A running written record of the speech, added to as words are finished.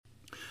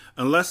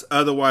Unless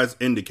otherwise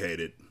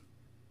indicated,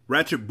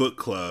 Ratchet Book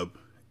Club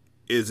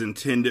is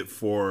intended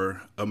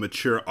for a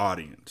mature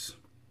audience.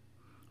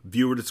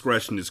 Viewer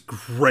discretion is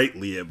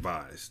greatly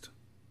advised.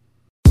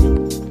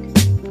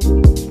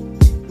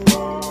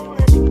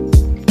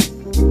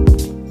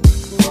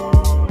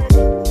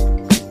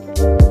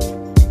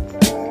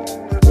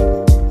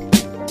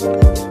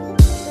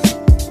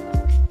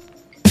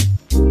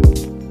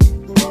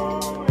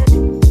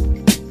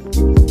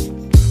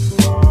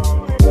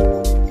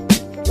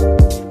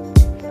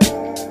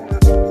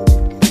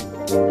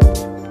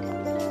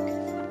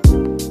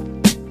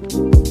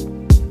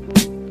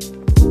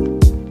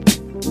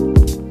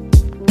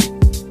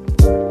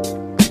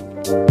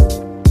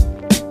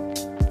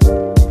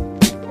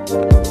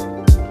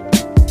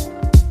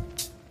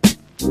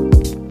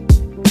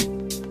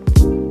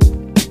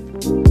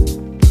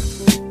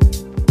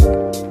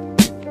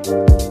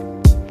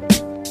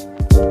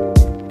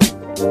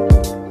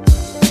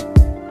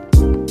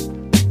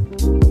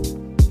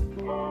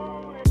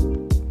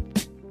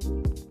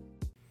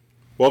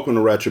 Welcome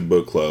to Ratchet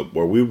Book Club,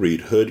 where we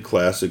read hood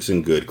classics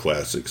and good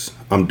classics.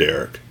 I'm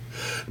Derek.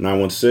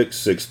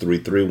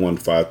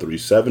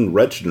 916-633-1537,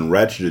 Wretched and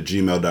Ratchet at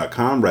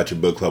gmail.com, Ratchet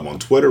Book Club on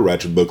Twitter,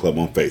 Ratchet Book Club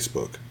on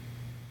Facebook.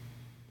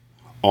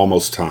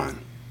 Almost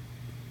time.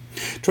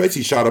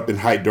 Tracy shot up in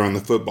height during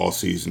the football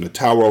season, to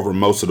tower over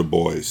most of the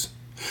boys.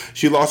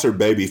 She lost her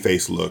baby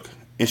face look,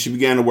 and she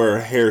began to wear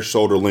her hair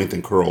shoulder length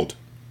and curled.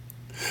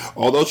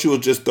 Although she was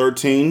just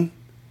 13,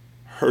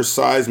 her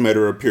size made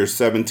her appear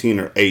 17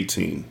 or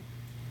 18.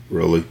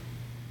 Really?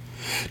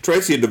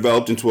 Tracy had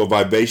developed into a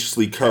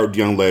vivaciously curved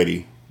young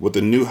lady with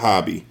a new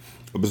hobby,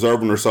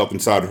 observing herself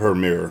inside of her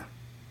mirror.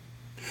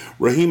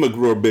 Rahima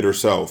grew a bit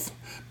herself,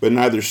 but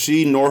neither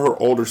she nor her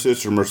older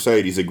sister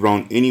Mercedes had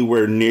grown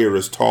anywhere near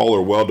as tall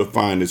or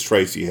well-defined as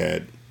Tracy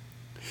had.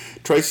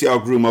 Tracy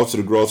outgrew most of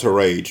the girls her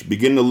age,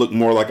 beginning to look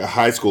more like a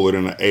high schooler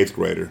than an 8th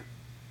grader.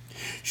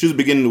 She was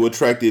beginning to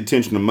attract the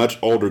attention of much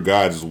older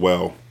guys as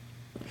well.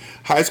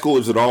 High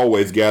schoolers had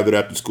always gathered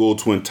after school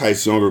to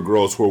entice younger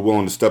girls who were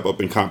willing to step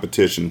up in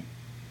competition.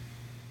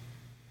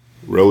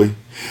 Really?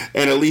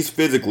 And at least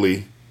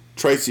physically,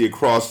 Tracy had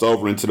crossed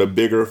over into the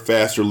bigger,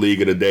 faster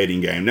league of the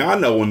dating game. Now, I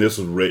know when this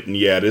was written,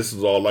 this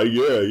is all like,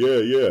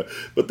 yeah.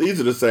 But these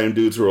are the same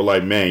dudes who are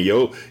like, man,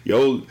 yo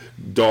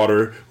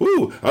daughter,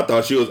 I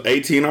thought she was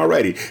 18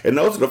 already. And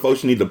those are the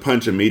folks you need to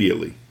punch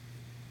immediately.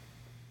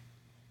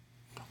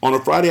 On a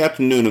Friday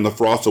afternoon in the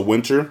frost of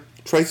winter,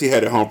 Tracy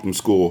headed home from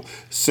school,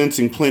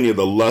 sensing plenty of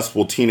the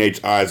lustful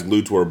teenage eyes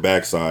glued to her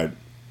backside.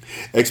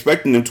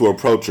 Expecting them to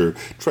approach her,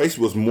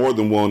 Tracy was more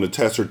than willing to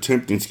test her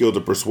tempting skills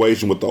of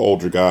persuasion with the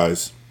older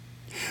guys.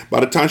 By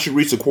the time she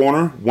reached the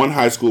corner, one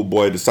high school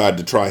boy decided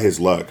to try his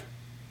luck.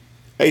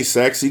 "Hey,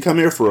 sexy, come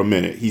here for a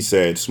minute," he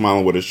said,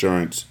 smiling with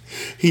assurance.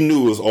 He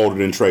knew he was older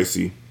than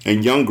Tracy,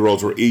 and young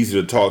girls were easy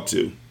to talk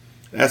to.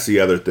 That's the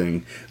other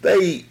thing.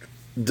 They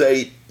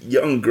date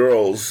young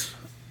girls.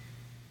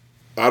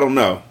 I don't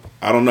know.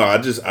 I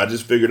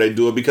just figured they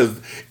do it because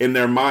in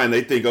their mind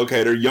they think,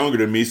 okay, they're younger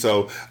than me,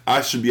 so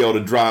I should be able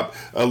to drop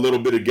a little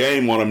bit of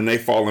game on them and they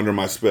fall under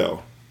my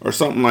spell or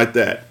something like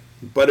that.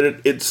 But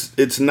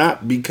it's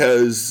not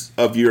because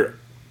of your.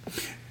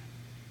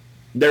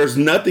 There's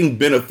nothing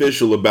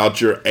beneficial about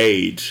your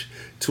age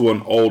to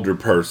an older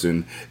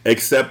person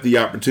except the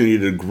opportunity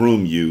to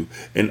groom you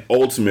and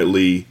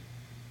ultimately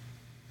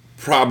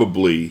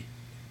probably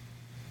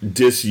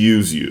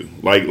disuse you,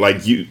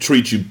 like you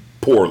treat you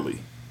poorly.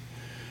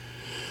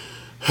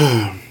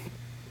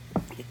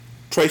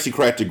 Tracy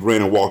cracked a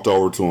grin and walked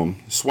over to him,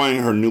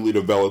 swaying her newly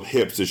developed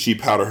hips as she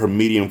pouted her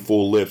medium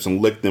full lips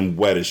and licked them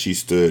wet as she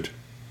stood.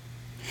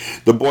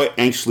 The boy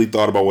anxiously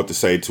thought about what to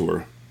say to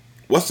her.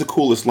 "What's the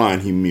coolest line?"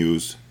 he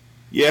mused.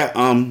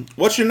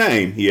 What's your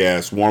name?" he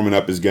asked, warming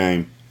up his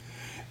game.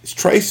 "It's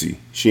Tracy,"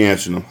 she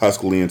answered him,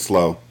 huskily and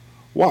slow.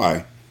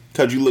 "Why?"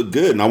 "'Cause you look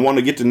good and I want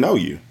to get to know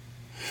you."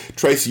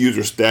 Tracy used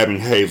her stabbing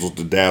hazels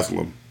to dazzle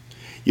him.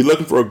 "You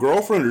looking for a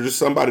girlfriend or just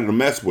somebody to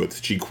mess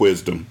with?" she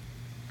quizzed him.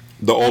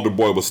 The older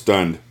boy was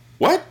stunned.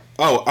 "What?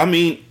 Oh, I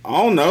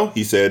don't know,"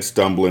 he said,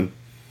 stumbling.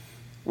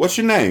 "What's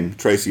your name?"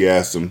 Tracy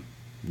asked him.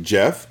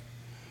 "Jeff."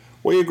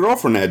 "Where your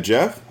girlfriend at,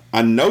 Jeff?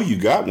 I know you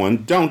got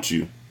one, don't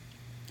you?"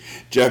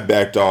 Jeff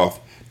backed off,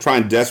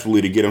 trying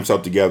desperately to get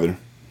himself together.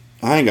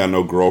 "I ain't got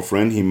no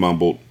girlfriend," he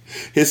mumbled.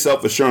 His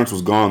self-assurance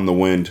was gone in the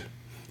wind.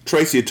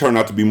 Tracy had turned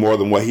out to be more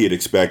than what he had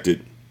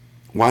expected.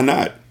 "Why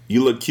not?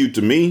 You look cute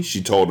to me,"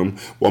 she told him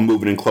while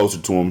moving in closer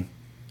to him.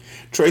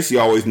 Tracy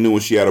always knew when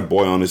she had a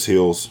boy on his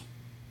heels.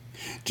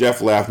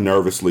 Jeff laughed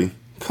nervously.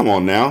 "Come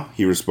on now,"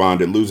 he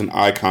responded, losing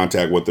eye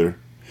contact with her.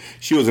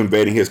 She was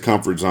invading his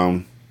comfort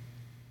zone.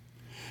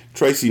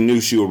 Tracy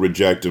knew she would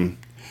reject him.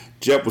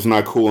 Jeff was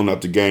not cool enough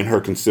to gain her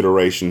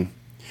consideration.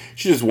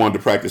 She just wanted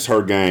to practice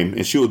her game,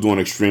 and she was doing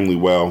extremely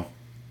well.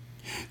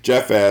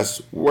 Jeff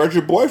asked, "Where's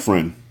your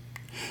boyfriend?"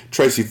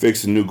 Tracy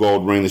fixed the new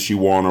gold ring that she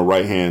wore on her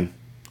right hand.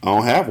 "I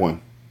don't have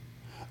one."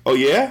 "Oh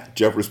yeah?"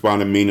 Jeff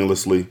responded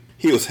meaninglessly.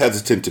 He was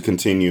hesitant to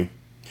continue.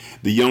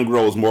 The young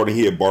girl was more than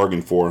he had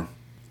bargained for.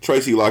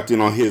 Tracy locked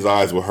in on his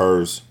eyes with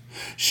hers.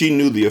 She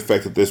knew the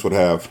effect that this would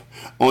have.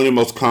 Only the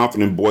most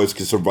confident boys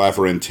could survive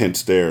her intense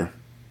stare.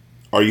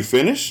 "Are you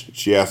finished?"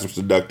 she asked him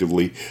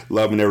seductively,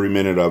 loving every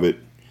minute of it.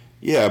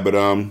 "Yeah, but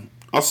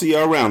I'll see you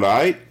around,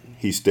 alright?"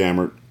 he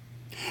stammered.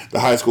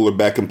 The high schooler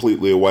backed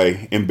completely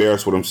away,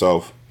 embarrassed with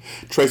himself.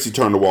 Tracy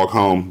turned to walk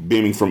home,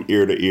 beaming from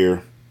ear to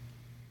ear.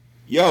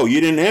 "Yo, you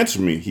didn't answer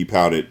me," he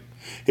pouted.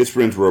 His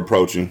friends were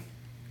approaching.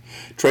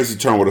 Tracy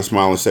turned with a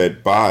smile and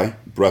said, "Bye,"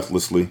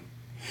 breathlessly.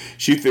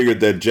 She figured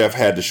that Jeff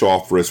had to show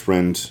off for his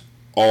friends.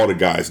 All the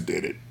guys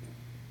did it.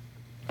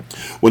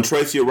 When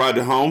Tracy arrived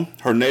at home,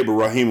 her neighbor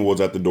Rahima was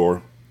at the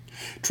door.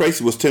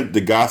 Tracy was tempted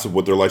to gossip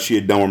with her like she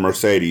had done with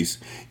Mercedes,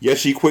 yet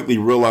she quickly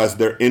realized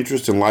their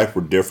interests in life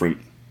were different.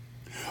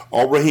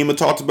 All Rahima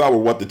talked about were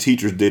what the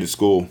teachers did at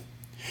school.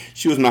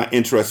 She was not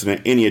interested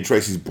in any of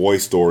Tracy's boy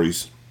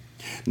stories.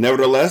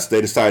 Nevertheless,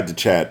 they decided to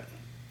chat.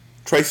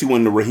 Tracy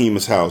went to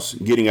Rahima's house,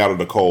 getting out of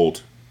the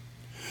cold.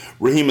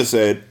 Rahima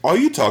said, "All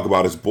you talk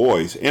about is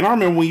boys, and I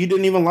remember when you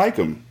didn't even like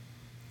them."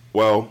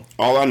 "Well,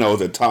 all I know is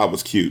that Todd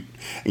was cute,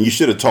 and you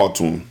should have talked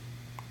to him."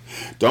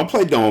 "Don't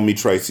play dumb with me,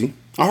 Tracy.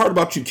 I heard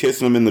about you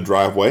kissing him in the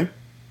driveway."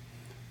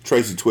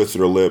 Tracy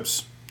twisted her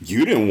lips.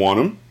 "You didn't want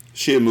him."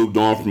 She had moved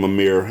on from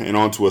Amir and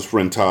on to his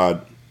friend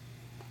Todd.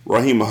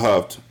 Rahima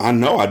huffed. "I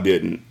know I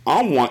didn't.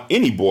 I don't want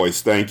any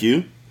boys, thank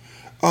you."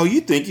 "Oh,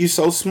 you think you're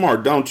so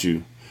smart, don't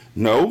you?"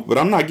 "No, but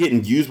I'm not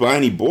getting used by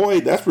any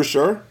boy, that's for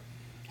sure."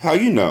 "How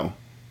you know?"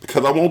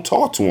 "Because I won't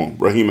talk to him,"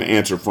 Rahima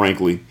answered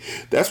frankly.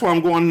 "That's why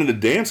I'm going into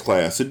dance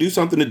class, to do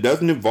something that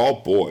doesn't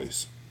involve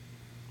boys."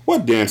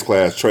 "What dance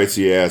class?"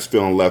 Tracy asked,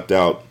 feeling left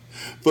out.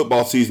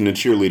 Football season and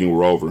cheerleading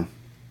were over.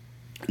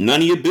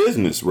 "None of your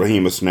business,"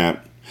 Rahima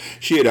snapped.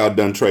 She had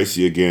outdone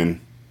Tracy again.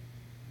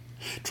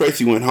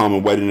 Tracy went home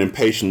and waited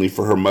impatiently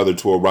for her mother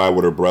to arrive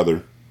with her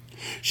brother.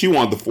 She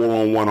wanted the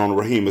 4-on-1 on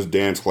Rahima's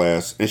dance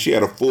class, and she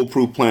had a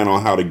foolproof plan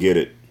on how to get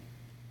it.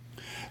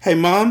 "Hey,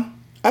 Mom,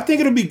 I think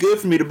it'll be good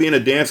for me to be in a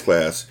dance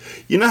class.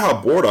 You know how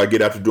bored I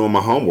get after doing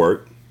my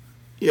homework."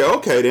 "Yeah,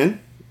 okay then,"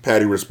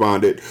 Patty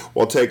responded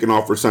while taking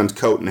off her son's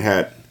coat and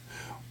hat.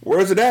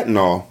 "Where's it at and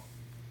all?"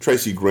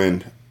 Tracy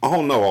grinned. "I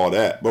don't know all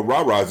that, but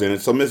Ra-Ra's in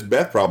it, so Miss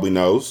Beth probably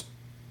knows."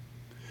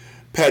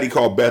 Patty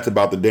called Beth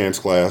about the dance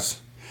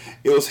class.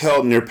 It was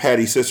held near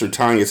Patty's sister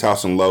Tanya's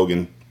house in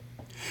Logan.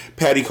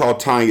 Patty called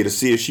Tanya to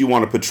see if she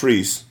wanted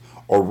Patrice,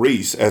 or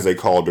Reese as they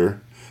called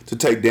her, to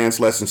take dance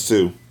lessons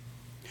too.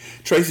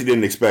 Tracy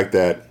didn't expect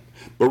that,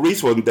 but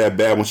Reese wasn't that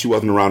bad when she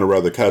wasn't around her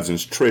other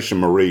cousins, Trish and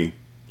Marie.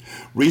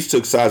 Reese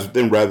took sides with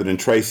them rather than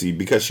Tracy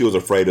because she was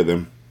afraid of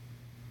them.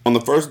 On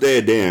the first day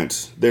of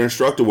dance, their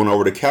instructor went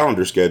over the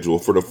calendar schedule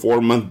for the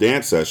 4-month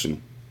dance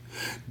session.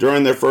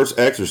 During their first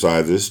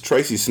exercises,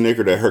 Tracy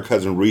snickered at her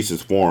cousin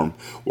Reese's form,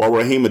 while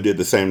Rahima did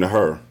the same to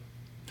her.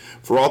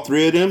 For all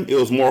three of them, it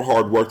was more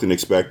hard work than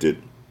expected.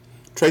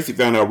 Tracy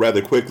found out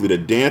rather quickly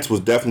that dance was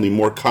definitely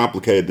more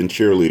complicated than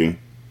cheerleading.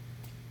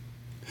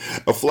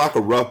 A flock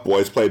of rough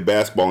boys played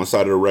basketball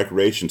inside of the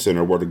recreation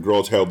center where the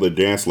girls held their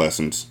dance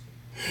lessons.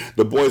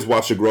 The boys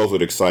watched the girls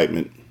with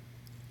excitement.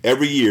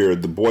 Every year,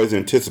 the boys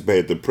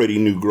anticipated the pretty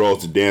new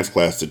girls the dance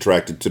class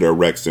attracted to their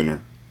rec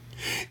center.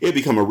 It had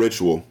become a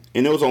ritual,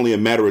 and it was only a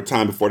matter of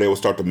time before they would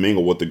start to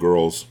mingle with the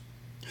girls.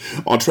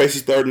 On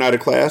Tracy's third night of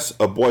class,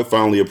 a boy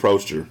finally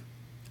approached her.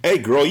 "Hey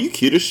girl, you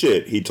cute as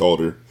shit," he told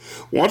her.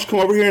 "Why don't you come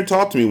over here and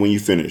talk to me when you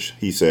finish?"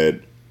 he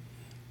said.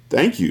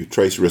 "Thank you,"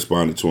 Tracy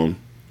responded to him.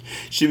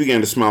 She began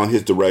to smile in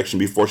his direction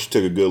before she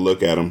took a good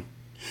look at him.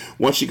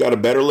 Once she got a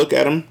better look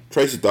at him,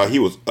 Tracy thought he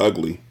was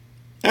ugly.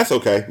 "That's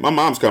okay, my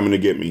mom's coming to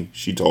get me,"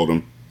 she told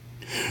him.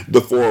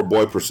 The forward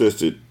boy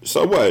persisted.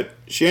 "So what?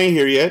 She ain't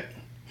here yet?"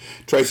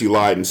 Tracy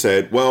lied and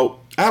said,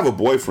 "Well, I have a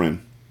boyfriend."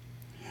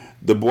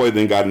 The boy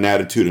then got an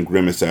attitude and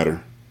grimaced at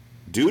her.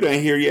 "Dude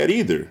ain't here yet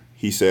either,"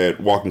 he said,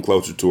 walking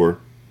closer to her.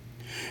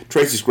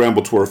 Tracy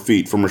scrambled to her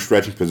feet from her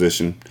stretching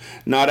position.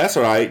 "Nah, that's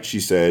all right," she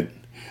said.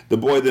 The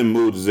boy then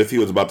moved as if he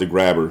was about to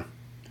grab her.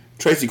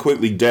 Tracy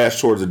quickly dashed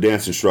towards the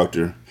dance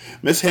instructor.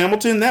 "Miss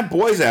Hamilton, that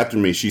boy's after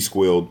me," she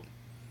squealed.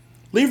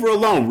 "Leave her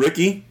alone,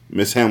 Ricky,"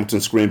 Miss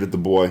Hamilton screamed at the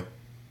boy.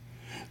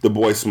 The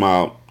boy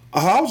smiled.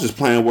 "Oh, I was just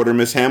playing with her,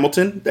 Miss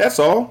Hamilton, that's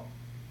all."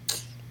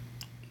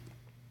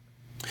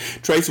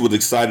 Tracy was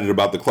excited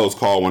about the close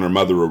call when her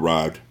mother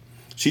arrived.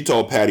 She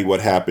told Patty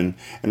what happened,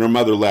 and her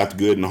mother laughed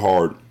good and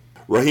hard.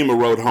 Rahima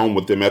rode home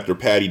with them after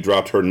Patty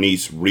dropped her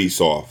niece, Reese,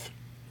 off.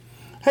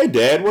 "Hey,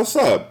 Dad, what's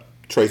up?"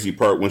 Tracy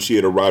perked when she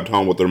had arrived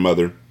home with her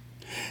mother.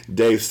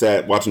 Dave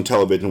sat watching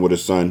television with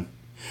his son.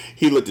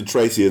 He looked at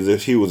Tracy as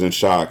if he was in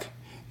shock.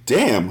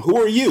 "Damn, who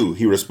are you?"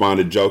 he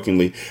responded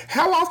jokingly.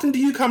 "How often do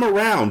you come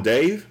around,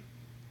 Dave?"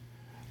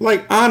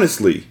 "Like,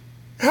 honestly,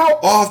 how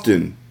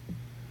often?"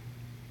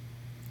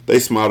 They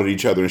smiled at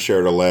each other and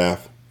shared a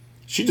laugh.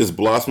 "She just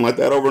blossomed like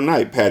that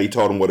overnight," Patty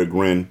told him with a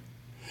grin.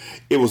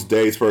 It was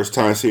Dave's first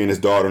time seeing his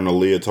daughter in a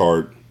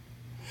leotard.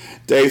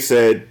 Dave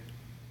said,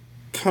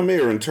 "Come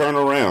here and turn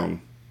around."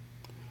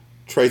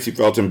 Tracy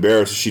felt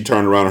embarrassed as she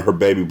turned around in her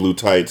baby blue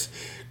tights.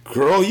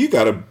 "Girl, you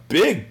got a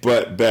big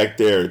butt back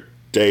there,"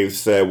 Dave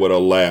said with a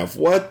laugh.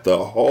 "What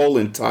the whole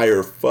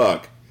entire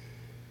fuck?"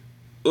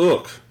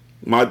 "Ugh,"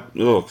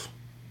 Ugh.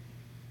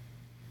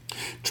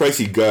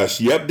 Tracy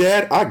gushed. Yep,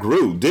 Dad, I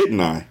grew,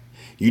 didn't I?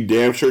 You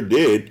damn sure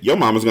did. Your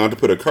mama's going to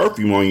put a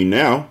curfew on you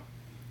now.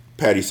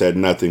 Patty said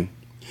nothing.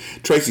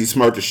 Tracy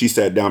smirked as she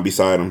sat down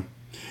beside him.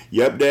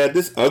 Yep, Dad,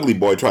 this ugly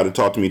boy tried to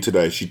talk to me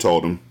today, she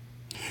told him.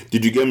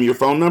 Did you give him your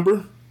phone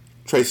number?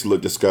 Tracy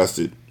looked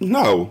disgusted.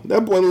 No,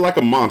 that boy looked like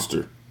a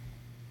monster.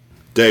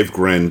 Dave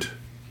grinned.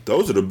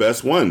 Those are the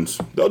best ones.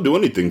 They'll do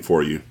anything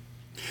for you.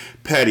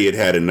 Patty had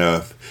had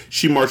enough.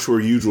 She marched to her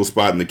usual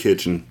spot in the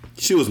kitchen.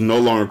 She was no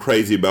longer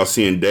crazy about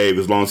seeing Dave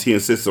as long as he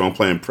insisted on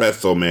playing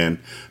Presto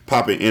Man,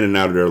 popping in and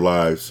out of their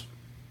lives.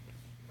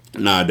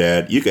 Nah,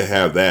 Dad, you can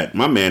have that.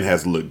 My man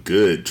has looked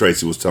good,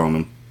 Tracy was telling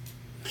him.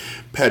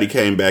 Patty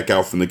came back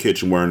out from the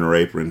kitchen wearing her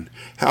apron.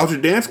 How's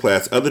your dance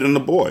class other than the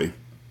boy?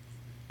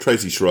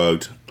 Tracy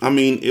shrugged. I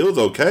mean, it was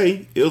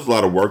okay. It was a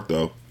lot of work,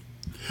 though.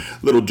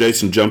 Little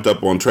Jason jumped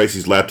up on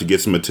Tracy's lap to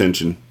get some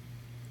attention.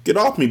 Get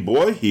off me,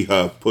 boy, he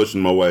huffed,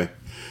 pushing him away.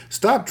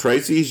 Stop,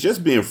 Tracy. He's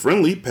just being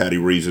friendly, Patty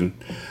reasoned.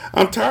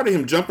 I'm tired of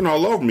him jumping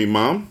all over me,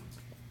 Mom.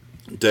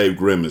 Dave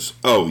grimaced.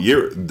 Oh,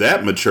 you're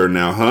that mature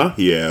now, huh?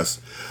 He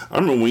asked. I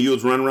remember when you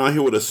was running around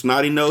here with a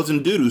snotty nose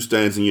and doo-doo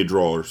stains in your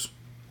drawers.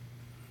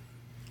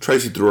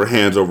 Tracy threw her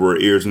hands over her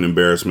ears in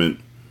embarrassment.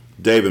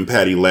 Dave and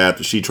Patty laughed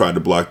as she tried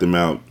to block them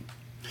out.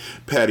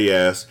 Patty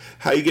asked,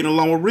 How you getting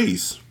along with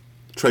Reese?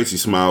 Tracy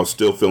smiled,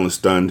 still feeling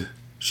stunned.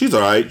 She's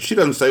alright. She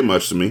doesn't say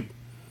much to me.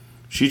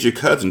 She's your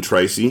cousin,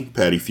 Tracy,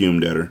 Patty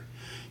fumed at her.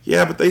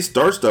 Yeah, but they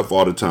start stuff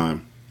all the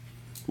time.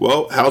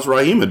 Well, how's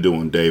Rahima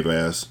doing? Dave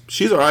asked.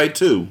 She's alright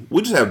too.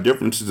 We just have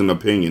differences in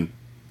opinion.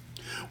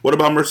 What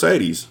about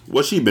Mercedes?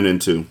 What's she been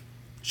into?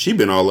 She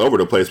been all over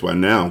the place by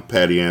now,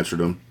 Patty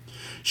answered him.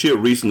 She had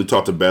recently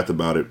talked to Beth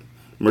about it.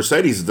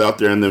 Mercedes is out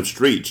there in them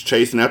streets,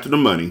 chasing after the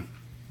money.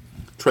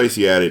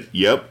 Tracy added,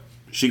 Yep,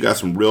 she got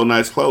some real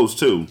nice clothes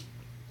too.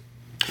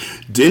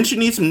 Didn't you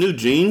need some new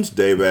jeans?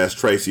 Dave asked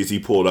Tracy as he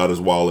pulled out his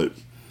wallet.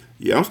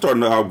 Yeah, I'm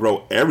starting to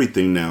outgrow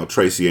everything now,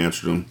 Tracy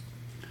answered him.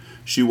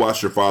 She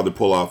watched her father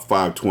pull out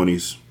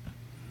 520s.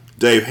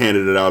 Dave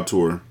handed it out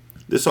to her.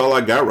 This all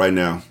I got right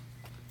now.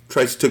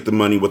 Tracy took the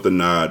money with a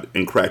nod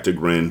and cracked a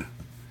grin.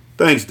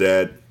 Thanks,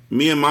 Dad.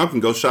 Me and Mom can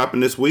go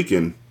shopping this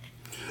weekend.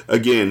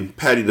 Again,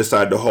 Patty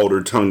decided to hold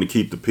her tongue to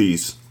keep the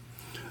peace.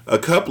 A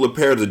couple of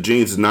pairs of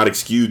jeans does not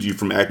excuse you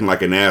from acting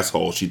like an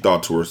asshole, she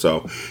thought to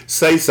herself.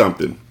 Say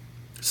something.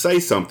 Say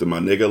something, my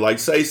nigga. Like,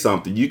 say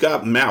something. You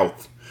got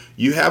mouth.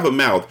 You have a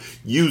mouth.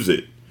 Use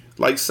it.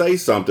 Like, say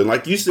something.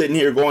 Like, you sitting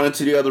here going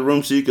into the other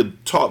room so you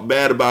could talk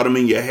bad about him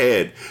in your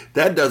head.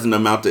 That doesn't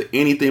amount to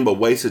anything but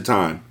wasted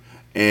time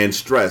and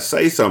stress.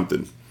 Say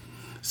something.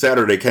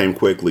 Saturday came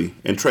quickly,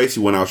 and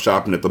Tracy went out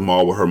shopping at the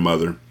mall with her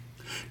mother.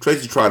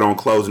 Tracy tried on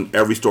clothes in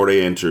every store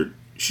they entered.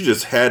 She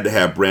just had to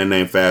have brand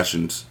name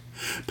fashions.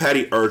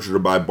 Patty urged her to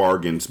buy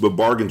bargains, but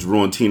bargains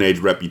ruin teenage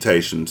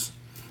reputations.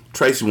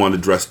 Tracy wanted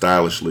to dress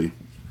stylishly.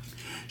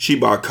 She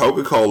bought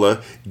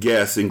Coca-Cola,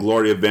 Guess, and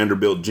Gloria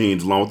Vanderbilt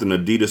jeans along with an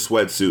Adidas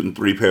sweatsuit and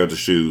 3 pairs of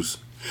shoes.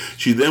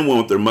 She then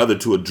went with her mother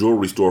to a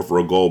jewelry store for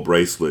a gold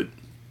bracelet.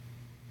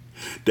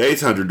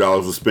 Dave's $100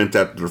 was spent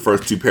after the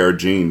first 2 pair of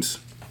jeans.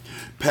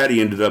 Patty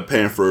ended up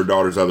paying for her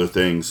daughter's other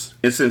things.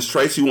 And since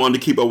Tracy wanted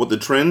to keep up with the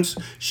trends,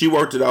 she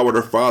worked it out with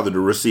her father to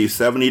receive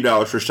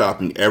 $70 for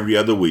shopping every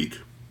other week.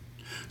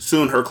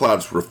 Soon her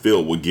closets were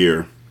filled with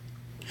gear.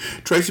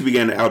 Tracy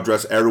began to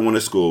outdress everyone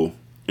at school,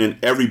 and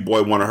every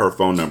boy wanted her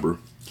phone number.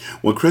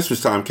 When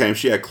Christmas time came,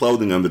 she had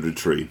clothing under the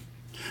tree.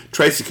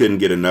 Tracy couldn't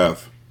get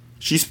enough.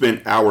 She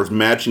spent hours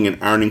matching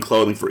and ironing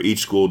clothing for each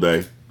school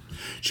day.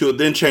 She would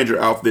then change her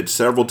outfit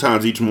several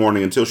times each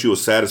morning until she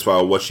was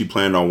satisfied with what she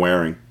planned on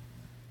wearing.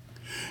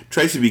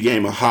 Tracy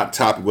became a hot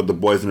topic with the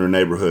boys in her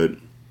neighborhood.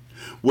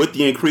 With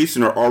the increase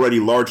in her already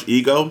large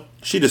ego,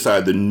 she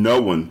decided that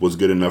no one was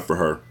good enough for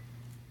her.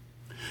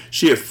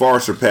 She had far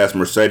surpassed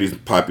Mercedes'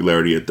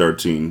 popularity at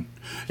 13,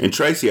 and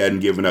Tracy hadn't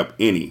given up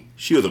any.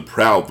 She was a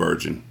proud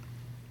virgin.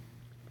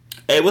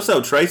 Hey, what's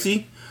up,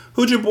 Tracy?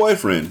 Who's your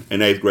boyfriend? An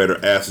 8th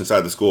grader asked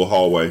inside the school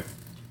hallway.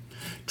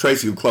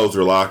 Tracy closed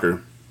her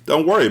locker.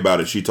 Don't worry about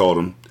it, she told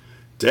him.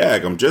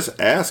 Dag, I'm just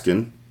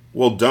asking.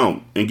 Well,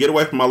 don't, and get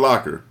away from my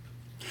locker.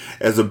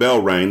 As the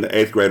bell rang, the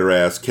 8th grader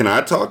asked, Can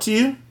I talk to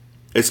you?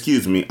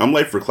 Excuse me, I'm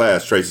late for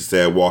class, Tracy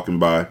said, walking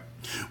by.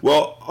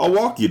 Well, I'll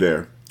walk you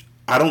there.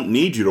 I don't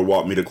need you to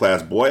walk me to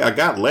class, boy. I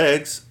got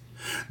legs.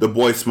 The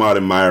boy smiled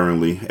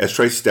admiringly as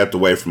Tracy stepped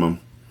away from him.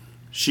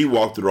 She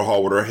walked through the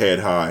hall with her head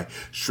high,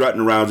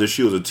 strutting around as if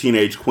she was a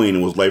teenage queen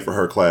and was late for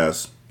her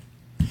class.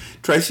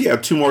 Tracy, you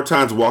have 2 more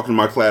times to walk into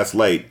my class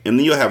late, and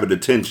then you'll have a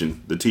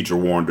detention, the teacher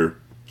warned her.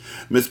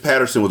 Miss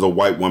Patterson was a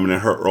white woman in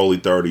her early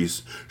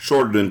 30s,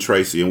 shorter than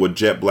Tracy and with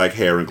jet black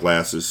hair and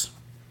glasses.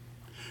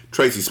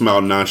 Tracy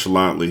smiled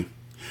nonchalantly.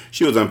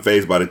 She was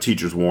unfazed by the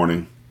teacher's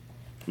warning.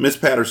 Miss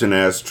Patterson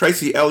asked,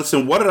 Tracy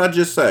Ellison, what did I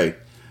just say?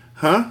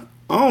 Huh?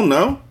 I don't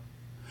know.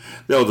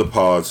 There was a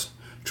pause.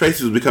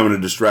 Tracy was becoming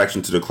a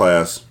distraction to the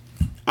class.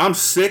 I'm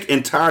sick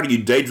and tired of you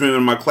daydreaming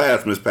in my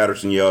class, Miss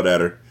Patterson yelled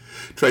at her.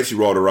 Tracy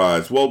rolled her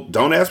eyes. Well,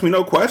 don't ask me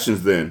no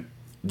questions then.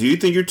 Do you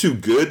think you're too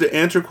good to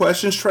answer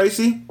questions,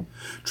 Tracy?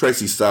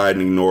 Tracy sighed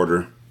and ignored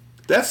her.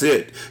 That's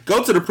it.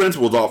 Go to the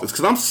principal's office,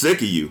 because I'm sick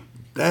of you.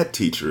 That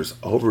teacher is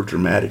over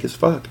dramatic as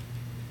fuck.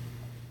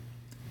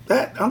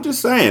 I'm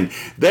just saying.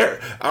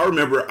 I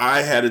remember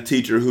I had a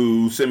teacher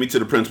who sent me to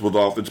the principal's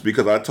office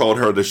because I told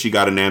her that she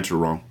got an answer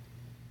wrong.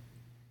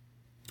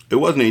 It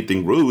wasn't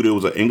anything rude. It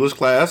was an English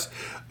class.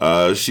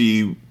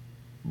 She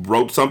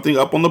wrote something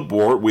up on the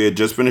board. We had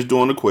just finished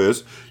doing the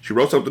quiz. She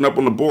wrote something up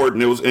on the board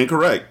and it was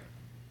incorrect.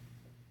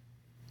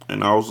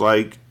 And I was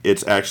like,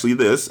 it's actually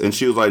this. And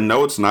she was like,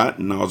 no, it's not.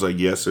 And I was like,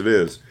 yes, it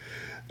is.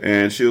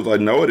 And she was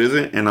like, no, it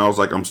isn't. And I was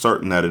like, I'm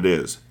certain that it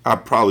is. I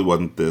probably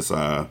wasn't this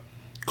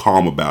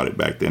calm about it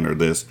back then, or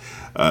this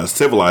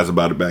civilized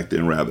about it back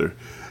then, rather.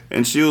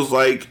 And she was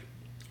like,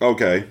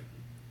 okay,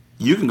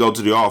 you can go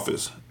to the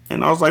office.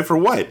 And I was like, for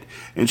what?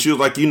 And she was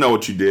like, you know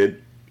what you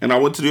did. And I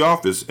went to the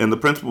office, and the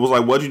principal was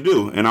like, what'd you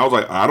do? And I was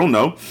like, I don't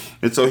know.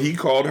 And so he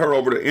called her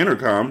over the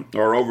intercom,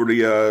 or over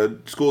the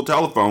school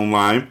telephone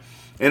line,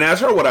 and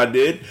asked her what I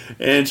did.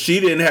 And she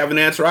didn't have an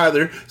answer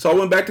either. So I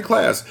went back to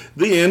class.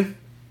 The end.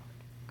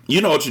 You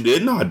know what you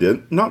did? No, I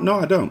didn't. No,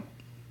 I don't.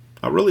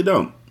 I really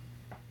don't.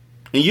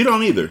 And you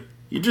don't either.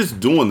 You're just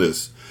doing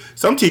this.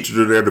 Some teachers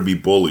are there to be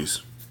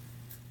bullies.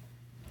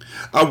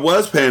 I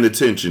was paying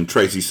attention,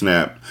 Tracy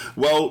snapped.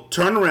 Well,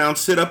 turn around,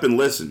 sit up, and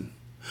listen.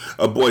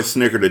 A boy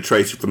snickered at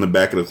Tracy from the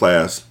back of the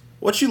class.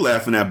 What you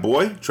laughing at,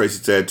 boy?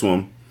 Tracy said to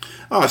him.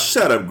 Oh,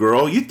 shut up,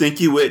 girl. You think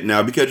you it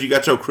now because you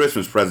got your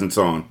Christmas presents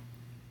on.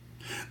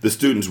 The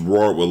students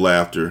roared with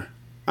laughter.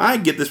 I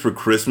didn't get this for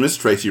Christmas,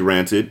 Tracy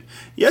ranted.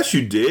 Yes,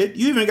 you did.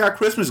 You even got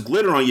Christmas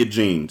glitter on your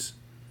jeans.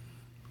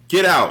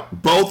 Get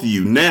out, both of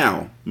you,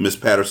 now, Miss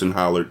Patterson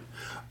hollered.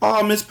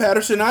 Oh, Miss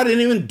Patterson, I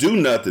didn't even do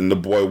nothing, the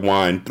boy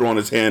whined, throwing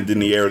his hand in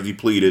the air as he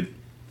pleaded.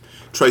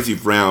 Tracy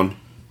frowned.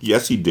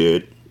 Yes, he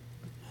did.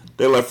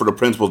 They left for the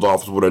principal's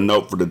office with a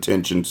note for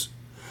detentions.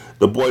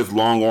 The boy's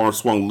long arm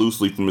swung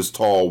loosely from his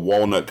tall,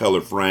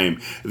 walnut-colored frame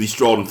as he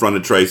strolled in front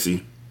of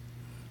Tracy.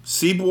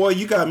 See, boy,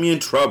 you got me in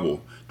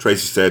trouble,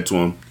 Tracy said to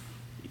him.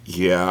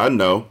 Yeah, I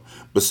know,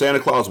 but Santa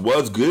Claus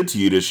was good to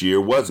you this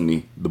year, wasn't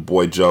he? The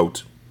boy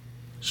joked.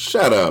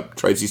 Shut up,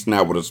 Tracy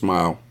snapped with a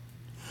smile.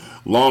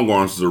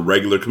 Longarms is a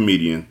regular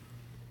comedian.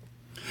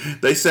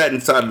 They sat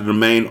inside of the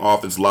main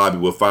office lobby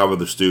with 5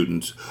 other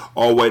students,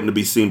 all waiting to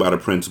be seen by the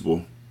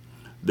principal.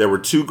 There were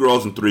 2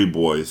 girls and 3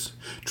 boys.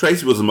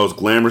 Tracy was the most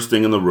glamorous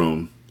thing in the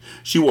room.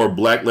 She wore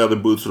black leather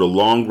boots with a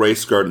long gray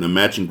skirt and a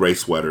matching gray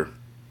sweater.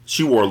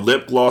 She wore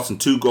lip gloss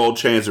and 2 gold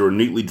chains that were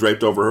neatly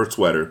draped over her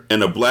sweater,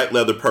 and a black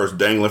leather purse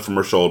dangling from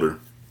her shoulder.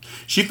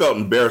 She felt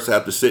embarrassed to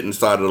have to sit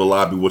inside of the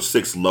lobby with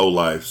 6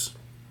 lowlifes.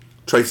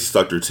 Tracy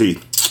sucked her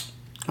teeth.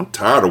 I'm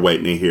tired of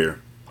waiting in here.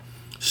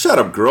 Shut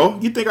up, girl.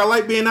 You think I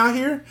like being out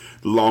here?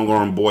 The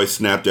long-armed boy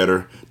snapped at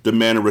her,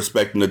 demanding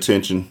respect and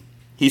attention.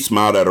 He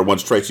smiled at her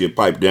once Tracy had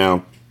piped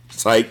down.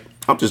 Psych,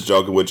 I'm just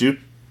joking with you.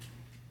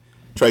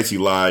 Tracy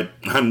lied.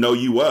 I know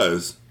you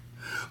was.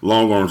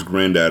 Longarms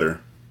grinned at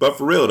her. But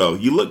for real, though,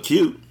 you look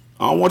cute.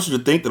 I don't want you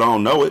to think that I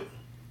don't know it.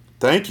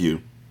 Thank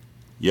you.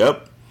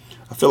 Yep.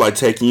 I feel like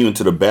taking you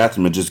into the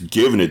bathroom and just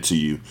giving it to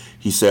you,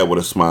 he said with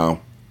a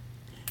smile.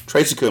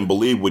 Tracy couldn't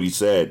believe what he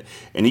said,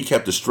 and he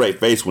kept a straight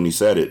face when he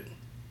said it.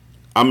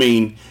 I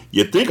mean,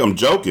 you think I'm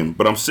joking,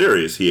 but I'm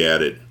serious, he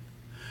added.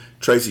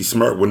 Tracy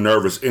smirked with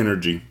nervous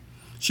energy.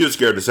 She was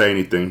scared to say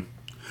anything.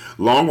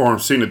 Longarm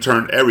seemed to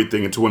turn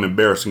everything into an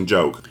embarrassing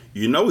joke.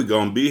 You know we're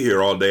going to be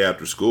here all day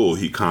after school,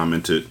 he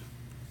commented.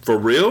 For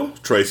real?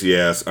 Tracy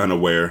asked,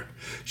 unaware.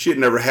 She had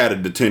never had a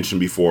detention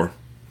before.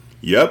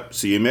 Yep,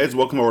 so you may as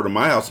well come over to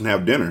my house and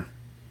have dinner.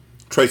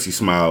 Tracy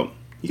smiled.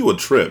 You a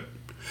trip.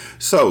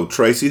 So,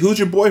 Tracy, who's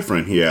your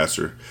boyfriend? He asked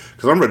her.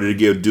 Because I'm ready to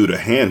give dude a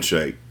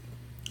handshake.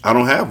 I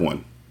don't have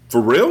one.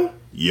 For real?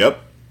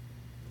 Yep.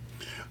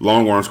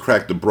 Longarms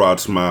cracked a broad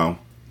smile.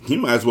 You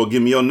might as well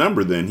give me your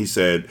number then, he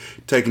said,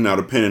 taking out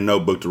a pen and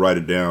notebook to write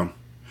it down.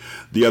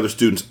 The other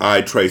students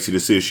eyed Tracy to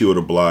see if she would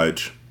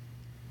oblige.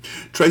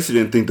 Tracy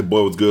didn't think the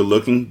boy was good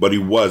looking, but he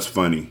was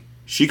funny.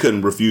 She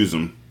couldn't refuse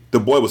him. The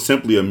boy was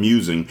simply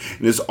amusing,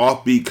 and his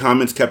offbeat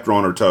comments kept her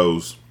on her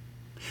toes.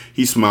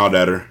 He smiled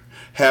at her,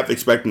 half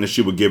expecting that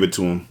she would give it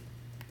to him.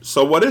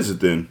 So what is it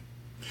then?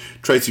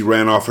 Tracy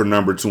ran off her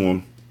number to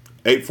him.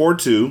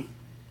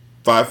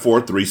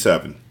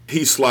 842-5437.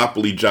 He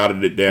sloppily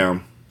jotted it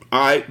down.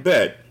 I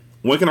bet.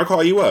 When can I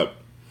call you up?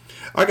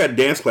 I got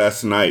dance class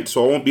tonight,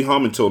 so I won't be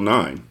home until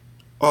 9.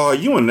 Aw,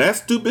 you and that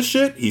stupid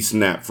shit? He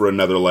snapped for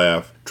another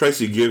laugh.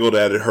 Tracy giggled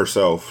at it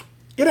herself.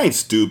 It ain't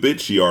stupid,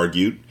 she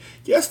argued.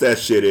 Yes, that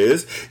shit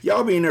is.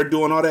 Y'all be in there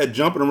doing all that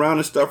jumping around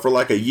and stuff for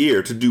like a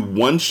year to do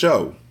one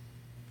show.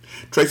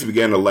 Tracy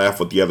began to laugh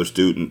with the other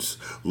students.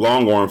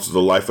 Longarms was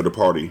the life of the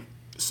party.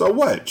 So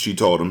what? She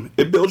told him.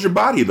 It builds your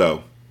body,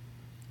 though.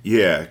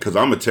 Yeah, 'cause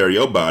I'm gonna tear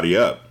your body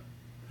up.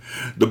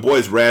 The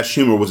boy's rash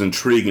humor was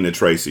intriguing to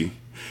Tracy.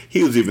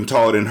 He was even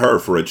taller than her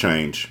for a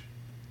change.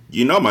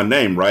 You know my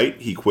name, right?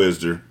 He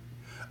quizzed her.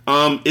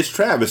 It's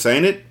Travis,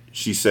 ain't it?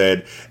 She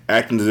said,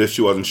 acting as if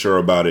she wasn't sure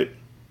about it.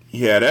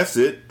 Yeah, that's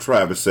it,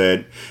 Travis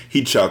said.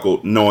 He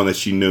chuckled, knowing that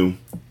she knew.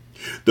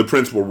 The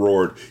principal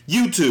roared,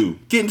 "You two,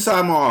 get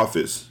inside my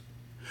office."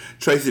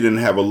 Tracy didn't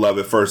have a love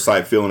at first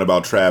sight feeling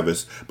about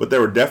Travis, but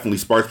there were definitely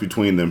sparks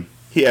between them.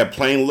 He had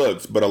plain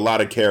looks, but a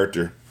lot of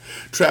character.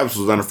 Travis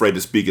was unafraid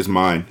to speak his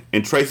mind,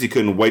 and Tracy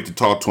couldn't wait to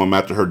talk to him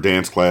after her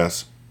dance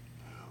class.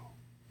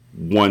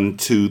 1,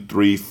 2,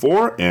 3,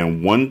 4,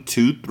 and 1,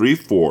 2, 3,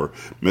 4,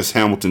 Miss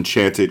Hamilton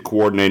chanted,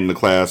 coordinating the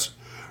class.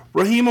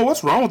 "Rahima,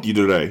 what's wrong with you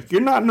today?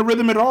 You're not in the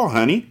rhythm at all,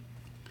 honey."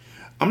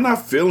 "I'm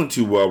not feeling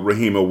too well,"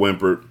 Rahima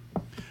whimpered.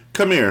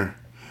 "Come here."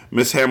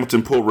 Miss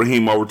Hamilton pulled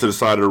Rahima over to the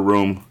side of the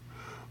room.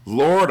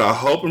 "Lord, I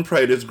hope and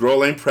pray this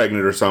girl ain't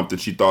pregnant or something,"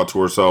 she thought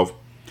to herself.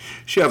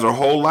 She has her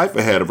whole life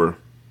ahead of her.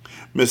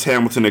 Miss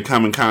Hamilton had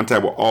come in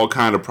contact with all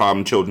kinds of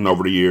problem children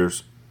over the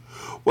years.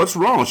 "What's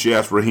wrong?" she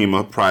asked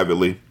Rahima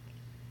privately.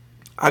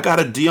 "I got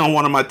a D on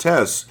one of my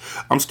tests.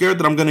 I'm scared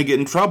that I'm going to get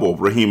in trouble,"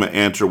 Rahima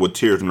answered with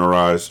tears in her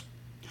eyes.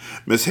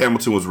 Miss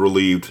Hamilton was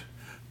relieved.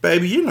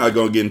 "Baby, you're not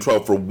going to get in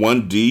trouble for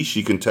 1D,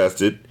 she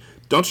contested.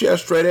 "Don't you have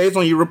straight A's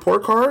on your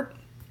report card?"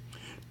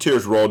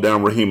 Tears rolled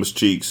down Rahima's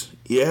cheeks.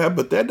 "Yeah,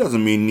 but that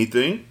doesn't mean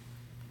anything."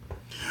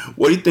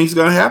 "What do you think's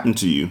going to happen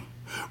to you?"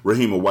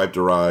 Rahima wiped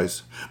her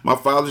eyes. "My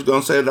father's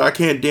going to say that I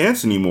can't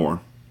dance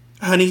anymore."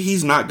 "Honey,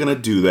 he's not going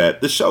to do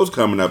that. The show's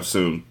coming up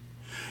soon."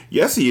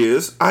 "Yes, he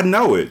is. I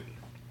know it."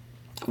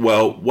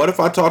 "Well, what if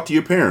I talk to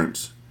your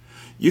parents?"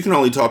 "You can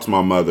only talk to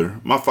my mother.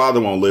 My father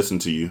won't listen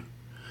to you."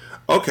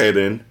 "Okay,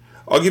 then.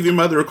 I'll give your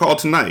mother a call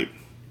tonight."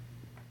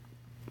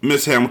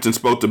 Miss Hamilton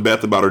spoke to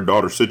Beth about her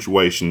daughter's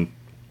situation.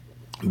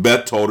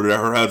 Beth told her that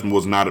her husband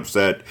was not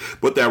upset,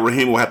 but that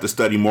Rahima will have to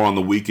study more on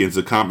the weekends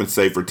to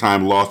compensate for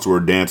time lost to her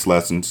dance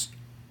lessons.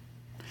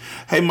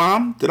 "Hey,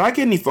 Mom, did I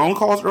get any phone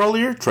calls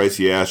earlier?"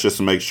 Tracy asked just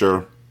to make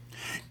sure.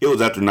 It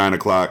was after 9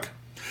 o'clock.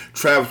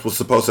 Travis was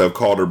supposed to have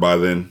called her by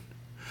then.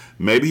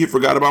 Maybe he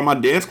forgot about my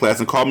dance class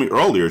and called me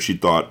earlier, she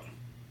thought.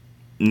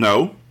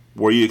 "No?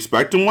 Were you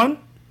expecting one?"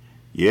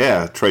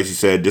 "Yeah," Tracy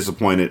said,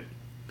 disappointed.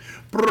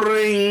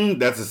 Bring!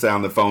 That's the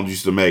sound that phones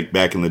used to make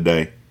back in the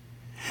day.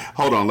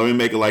 Hold on, let me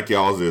make it like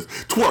y'all's is.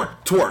 Twerk,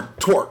 twerk,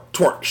 twerk,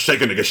 twerk.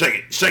 Shake a nigga, shake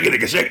it. Shake a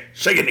nigga, shake it.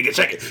 Shake a nigga,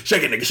 shake it.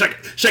 Shake a nigga, shake it.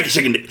 Shake it,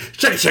 shake a nigga.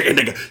 Shake it, shake a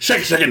nigga. Shake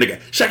it, shake a nigga.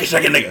 Shake it,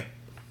 shake a nigga.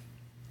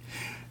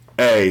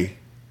 Hey,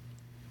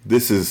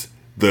 this is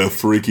the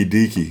Freaky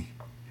Deaky.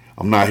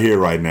 I'm not here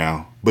right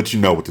now, but you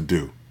know what to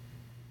do.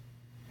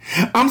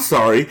 I'm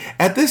sorry,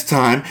 at this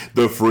time,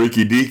 the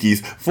Freaky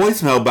Deaky's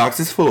voicemail box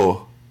is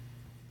full.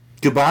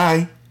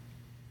 Goodbye.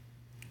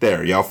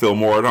 There, y'all feel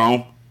more at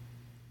home?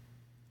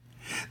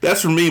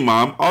 That's for me,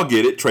 Mom. I'll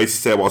get it, Tracy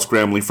said while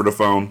scrambling for the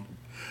phone.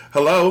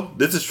 Hello,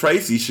 this is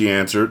Tracy, she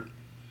answered.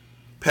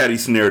 Patty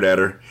sneered at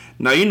her.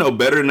 Now you know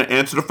better than to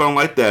answer the phone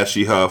like that,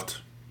 she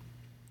huffed.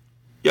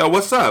 Yo,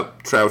 what's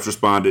up? Travis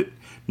responded.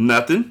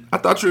 Nothing. I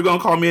thought you were going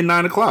to call me at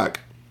 9 o'clock.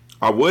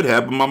 I would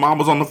have, but my mom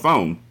was on the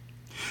phone.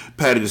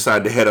 Patty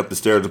decided to head up the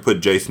stairs and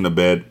put Jason to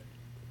bed.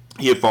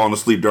 He had fallen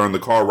asleep during the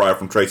car ride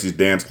from Tracy's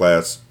dance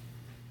class.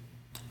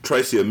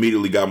 Tracy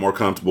immediately got more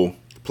comfortable,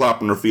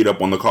 plopping her feet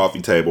up on the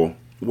coffee table.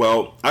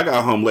 Well, I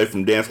got home late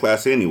from dance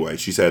class anyway,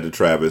 she said to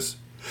Travis.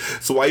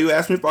 So why you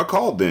asked me if I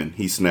called then?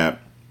 He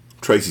snapped.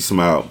 Tracy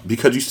smiled.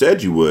 Because you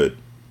said you would.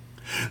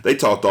 They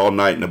talked all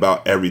night and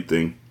about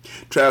everything.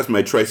 Travis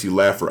made Tracy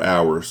laugh for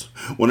hours.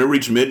 When it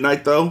reached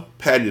midnight, though,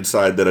 Patty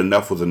decided that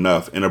enough was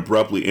enough and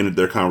abruptly ended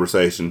their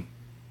conversation.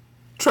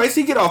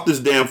 Tracy, get off this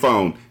damn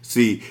phone.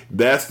 See,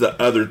 that's the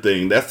other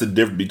thing. That's the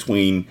difference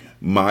between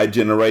my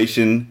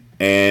generation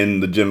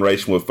and the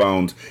generation with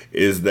phones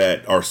is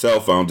that, our cell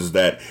phones, is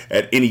that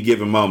at any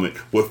given moment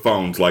with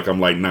phones, like I'm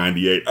like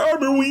 98, I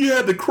remember when you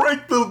had to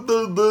crank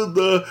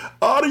the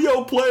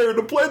audio player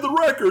to play the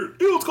record.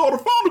 It was called a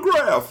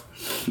phonograph.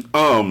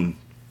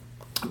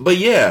 But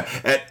yeah,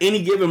 at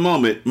any given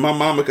moment, my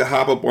mama could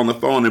hop up on the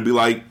phone and be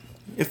like,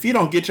 if you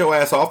don't get your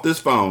ass off this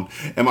phone.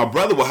 And my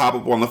brother would hop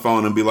up on the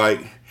phone and be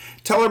like,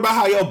 tell her about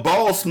how your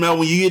balls smell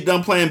when you get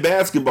done playing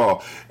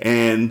basketball.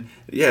 And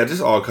yeah,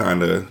 just all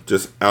kind of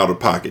just out of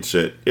pocket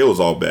shit. It was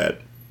all bad.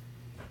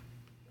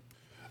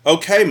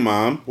 Okay,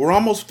 Mom, we're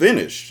almost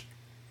finished.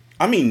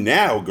 I mean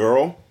now,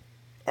 girl.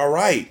 All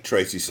right,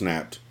 Tracy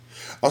snapped.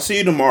 I'll see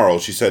you tomorrow,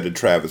 she said to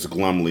Travis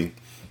glumly.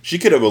 She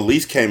could have at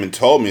least came and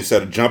told me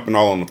instead of jumping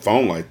all on the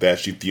phone like that,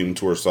 she fumed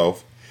to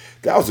herself.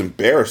 That was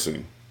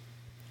embarrassing.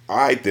 All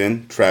right,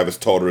 then, Travis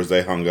told her as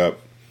they hung up.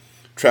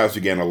 Travis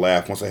began to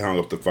laugh once they hung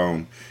up the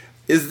phone.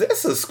 Is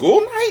this a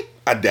school night?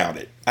 I doubt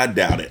it.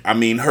 I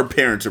mean, her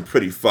parents are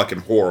pretty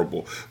fucking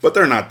horrible, but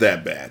they're not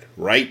that bad,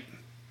 right?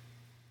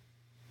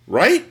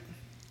 Right?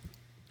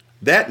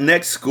 That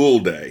next school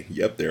day,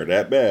 yep, they're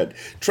that bad,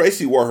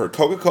 Tracy wore her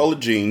Coca-Cola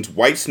jeans,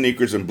 white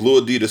sneakers, and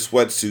blue Adidas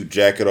sweatsuit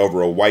jacket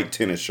over a white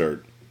tennis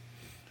shirt.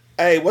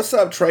 Hey, what's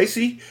up,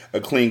 Tracy?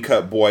 A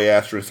clean-cut boy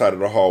asked her inside of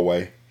the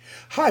hallway.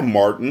 Hi,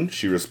 Martin,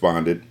 she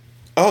responded.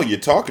 Oh, you're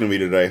talking to me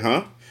today,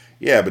 huh?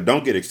 Yeah, but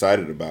don't get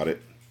excited about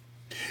it.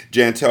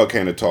 Jantel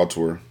came to talk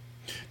to her.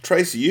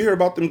 Tracy, you hear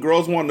about them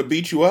girls wanting to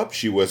beat you up?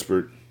 She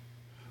whispered.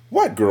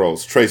 What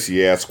girls?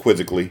 Tracy asked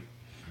quizzically.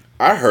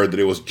 I heard that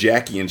it was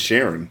Jackie and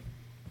Sharon.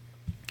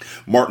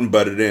 Martin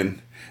butted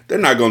in. They're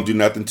not going to do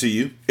nothing to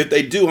you. If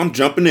they do, I'm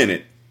jumping in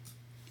it.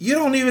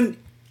 You're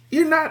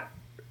not,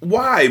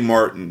 why,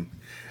 Martin?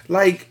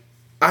 Like,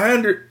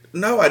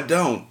 no, I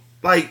don't.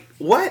 Like,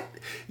 what?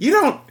 You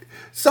don't,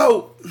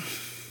 so,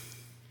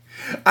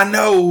 I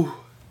know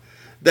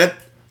that,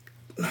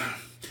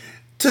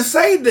 to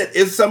say that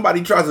if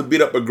somebody tries to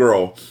beat up a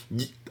girl,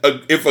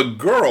 if a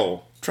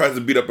girl tries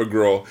to beat up a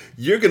girl,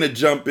 you're going to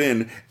jump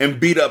in and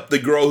beat up the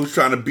girl who's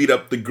trying to beat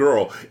up the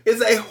girl,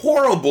 is a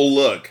horrible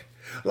look.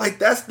 Like,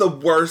 that's the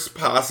worst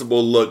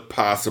possible look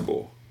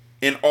possible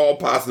in all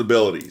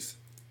possibilities.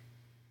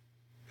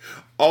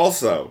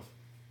 Also,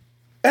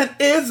 and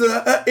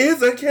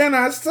Izza, can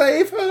I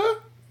save her?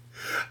 I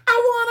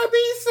want to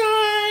be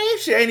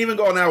saved. She ain't even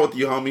going out with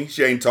you, homie.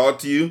 She ain't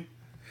talked to you.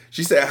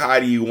 She said hi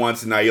to you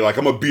once, and now you're like,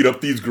 I'm going to beat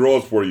up these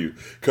girls for you.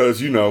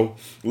 Because,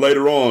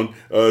 later on,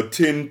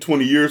 10,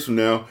 20 years from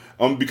now,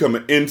 I'm going to become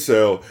an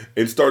incel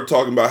and start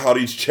talking about how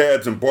these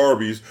Chads and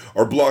Barbies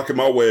are blocking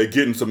my way of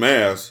getting some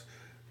ass.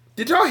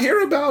 Did y'all hear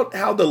about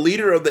how the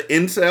leader of the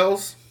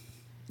incels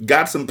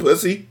got some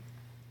pussy?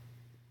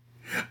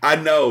 I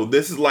know,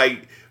 this is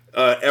like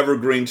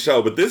evergreen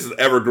show, but this is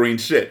evergreen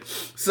shit.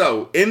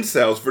 So,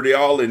 incels, for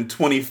y'all in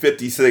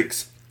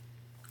 2056,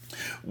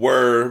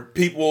 were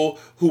people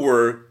who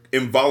were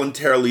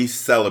involuntarily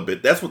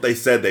celibate. That's what they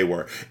said they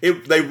were.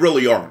 They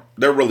really aren't.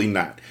 They're really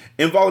not.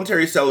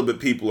 Involuntary celibate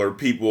people are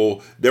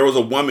people, there was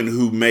a woman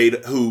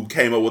who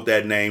came up with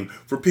that name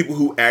for people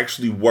who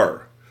actually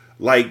were.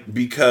 Like,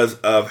 because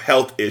of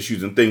health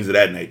issues and things of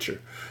that nature.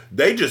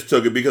 They just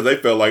took it because they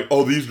felt like,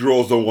 oh, these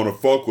girls don't want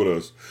to fuck with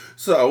us.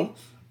 So,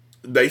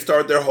 they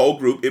started their whole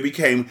group. It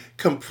became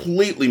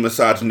completely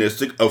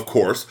misogynistic, of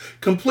course.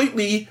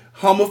 Completely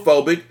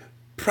homophobic,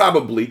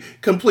 probably.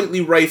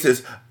 Completely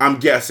racist, I'm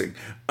guessing.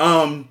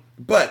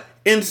 But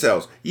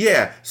incels,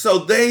 yeah. So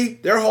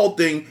their whole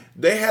thing,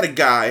 they had a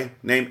guy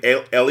named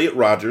Elliot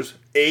Rogers.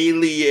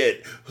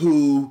 Elliot,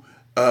 who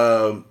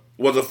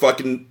was a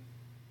fucking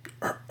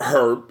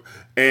herb.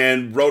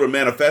 And wrote a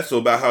manifesto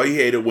about how he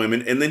hated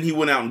women, and then he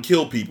went out and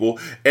killed people.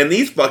 And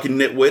these fucking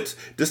nitwits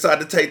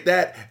decided to take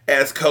that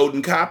as code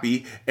and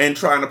copy and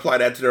try and apply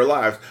that to their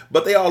lives.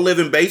 But they all live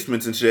in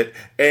basements and shit,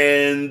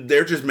 and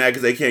they're just mad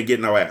because they can't get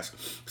no ass.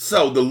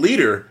 So the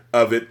leader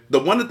of it,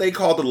 the one that they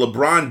call the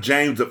LeBron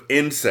James of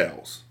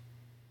incels,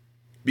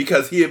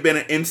 because he had been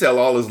an incel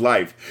all his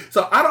life.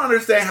 So I don't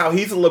understand how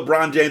he's a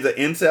LeBron James of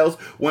incels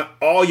when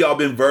all y'all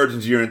been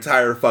virgins your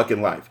entire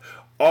fucking life.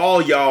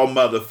 All y'all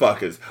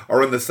motherfuckers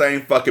are in the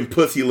same fucking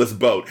pussyless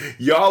boat.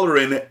 Y'all are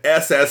in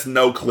SS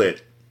No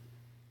Clit.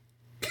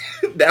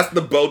 That's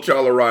the boat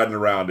y'all are riding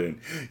around in.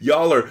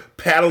 Y'all are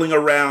paddling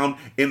around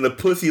in the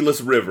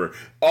pussyless river.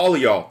 All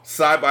of y'all,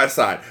 side by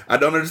side. I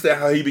don't understand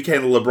how he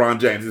became the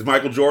LeBron James. Is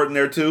Michael Jordan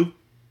there too?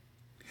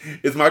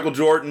 Is Michael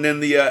Jordan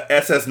in the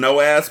SS No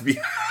Ass?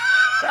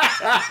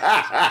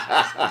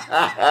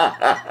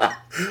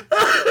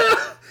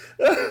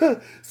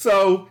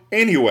 So,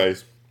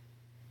 anyways.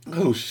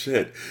 Oh,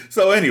 shit.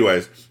 So,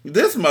 anyways,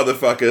 this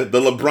motherfucker,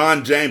 the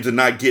LeBron James of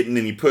not getting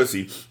any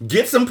pussy,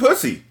 get some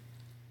pussy.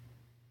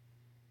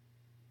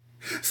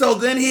 So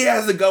then he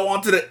has to go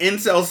onto the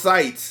incel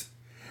sites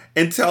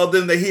and tell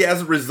them that he has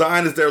to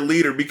resign as their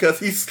leader because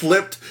he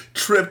slipped,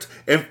 tripped,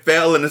 and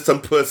fell into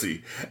some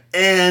pussy.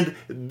 And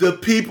the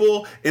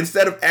people,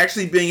 instead of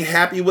actually being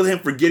happy with him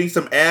for getting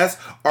some ass,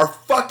 are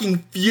fucking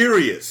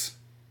furious.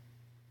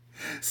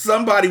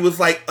 Somebody was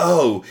like,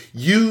 oh,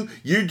 you're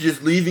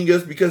just leaving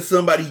us because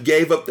somebody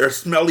gave up their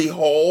smelly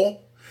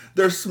hole?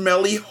 Their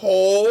smelly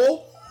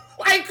hole?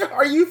 Like,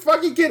 are you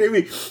fucking kidding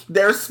me?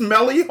 Their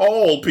smelly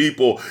hole,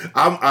 people.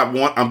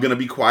 I'm gonna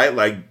be quiet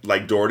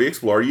like Dora the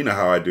Explorer. You know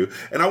how I do.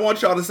 And I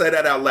want y'all to say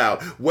that out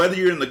loud. Whether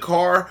you're in the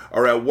car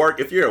or at work.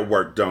 If you're at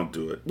work, don't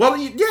do it. Well,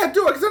 yeah,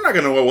 do it, because they're not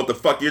gonna know what the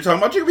fuck you're talking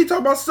about. You're gonna be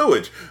talking about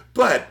sewage.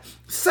 But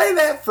say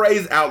that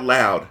phrase out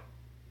loud.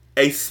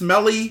 A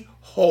smelly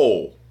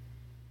hole.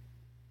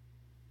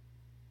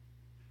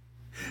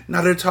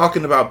 Now they're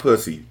talking about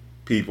pussy,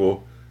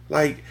 people.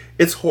 Like,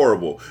 it's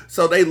horrible.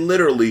 So they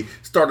literally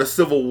start a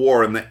civil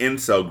war in the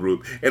incel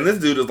group. And this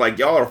dude is like,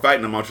 y'all are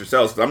fighting amongst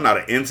yourselves because I'm not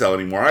an incel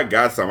anymore. I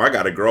got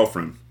a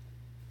girlfriend.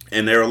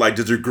 And they were like,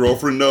 does your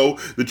girlfriend know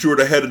that you were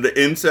the head of the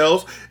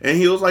incels? And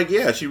he was like,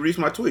 yeah, she reads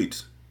my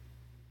tweets.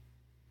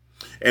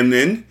 And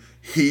then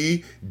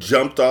he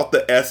jumped off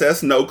the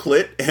SS No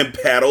Clit and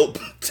paddled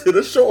to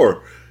the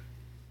shore.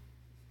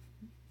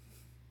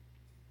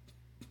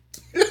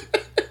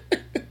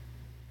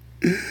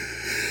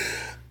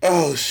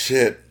 Oh,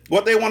 shit.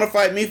 What they want to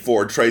fight me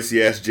for?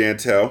 Tracy asked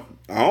Jantel.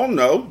 I don't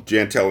know,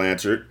 Jantel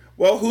answered.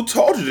 Well, who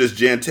told you this,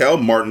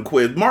 Jantel? Martin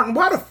quizzed. Martin,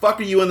 why the fuck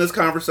are you in this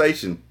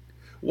conversation?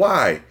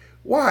 Why?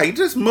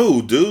 Just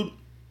move, dude.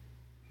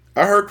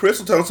 I heard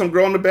Crystal telling some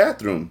girl in the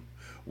bathroom.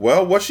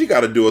 Well, what's she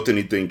got to do with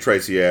anything?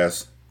 Tracy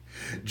asked.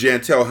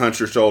 Jantel hunched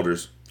her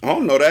shoulders. I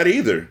don't know that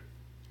either.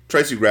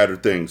 Tracy grabbed her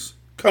things.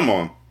 Come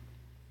on.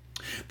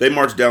 They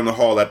marched down the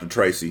hall after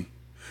Tracy.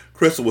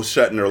 Crystal was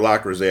shutting her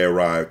locker as they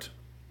arrived.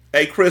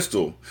 Hey,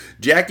 Crystal,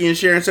 Jackie and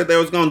Sharon said they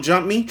was going to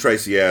jump me?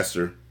 Tracy asked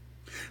her.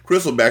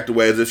 Crystal backed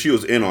away as if she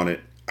was in on it.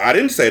 I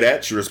didn't say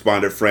that, she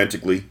responded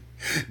frantically.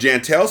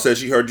 Jantel says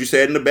she heard you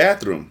say it in the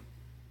bathroom.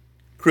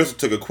 Crystal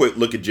took a quick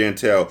look at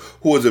Jantel,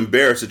 who was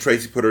embarrassed that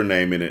Tracy put her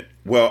name in it.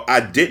 Well,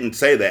 I didn't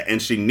say that,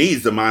 and she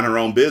needs to mind her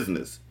own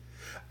business.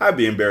 I'd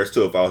be embarrassed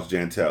too if I was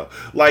Jantel.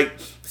 Like,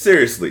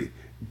 seriously.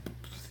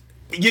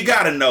 You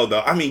gotta know,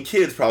 though. I mean,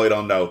 kids probably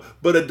don't know.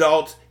 But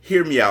adults,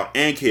 hear me out.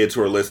 And kids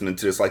who are listening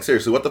to this. Like,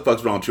 seriously, what the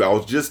fuck's wrong with you? I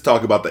was just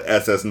talking about the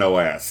SS No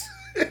Ass.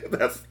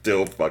 That's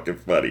still fucking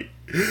funny.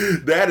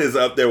 That is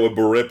up there with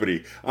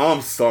Baripity.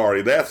 I'm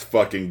sorry. That's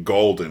fucking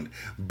golden.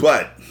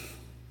 But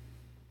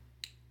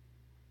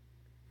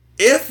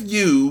if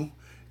you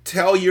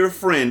tell your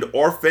friend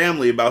or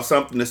family about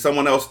something that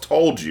someone else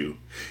told you,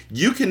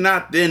 you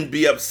cannot then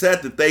be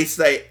upset that they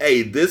say,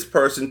 hey, this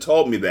person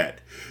told me that.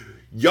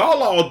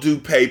 Y'all all do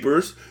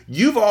papers.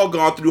 You've all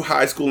gone through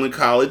high school and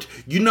college.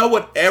 You know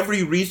what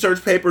every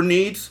research paper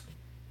needs?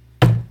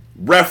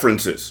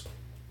 References.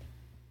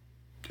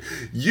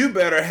 You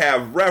better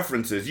have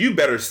references. You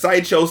better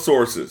cite your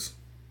sources.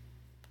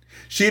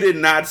 She did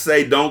not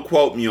say, don't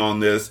quote me on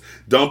this.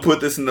 Don't put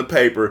this in the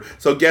paper.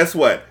 So guess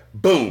what?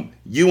 Boom.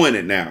 You in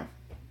it now.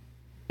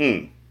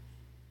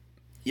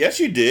 Yes,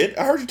 you did.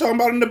 I heard you talking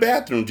about it in the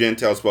bathroom,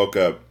 Jantel spoke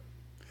up.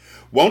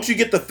 Won't you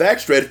get the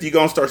facts straight if you're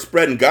going to start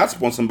spreading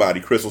gossip on somebody,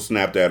 Crystal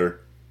snapped at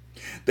her.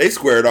 They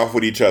squared off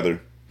with each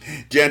other.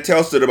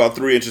 Jantel stood about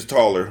 3 inches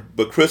taller,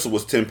 but Crystal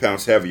was 10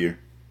 pounds heavier.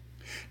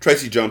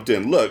 Tracy jumped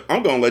in. Look,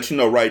 I'm going to let you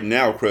know right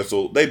now,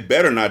 Crystal, they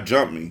better not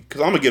jump me, because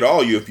I'm going to get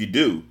all you if you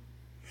do.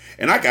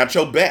 And I got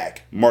your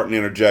back, Martin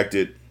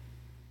interjected.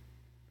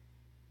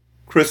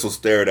 Crystal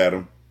stared at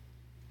him.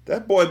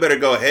 That boy better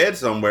go ahead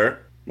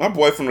somewhere. My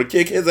boyfriend will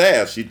kick his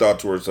ass, she thought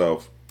to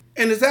herself.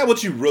 And is that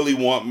what you really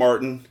want,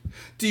 Martin?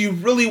 Do you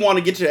really want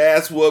to get your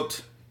ass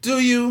whooped? Do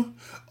you?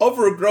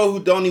 Over a girl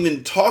who don't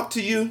even talk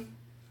to you?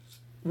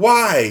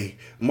 Why,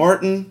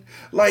 Martin?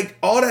 Like,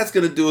 all that's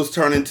going to do is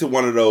turn into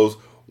one of those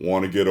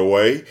want to get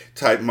away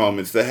type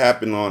moments that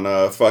happen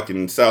on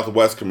fucking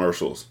Southwest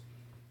commercials.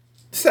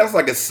 Sounds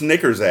like a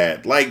Snickers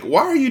ad. Like,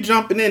 why are you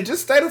jumping in?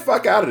 Just stay the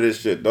fuck out of this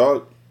shit,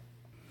 dog.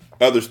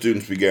 Other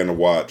students began to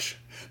watch.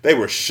 They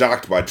were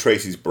shocked by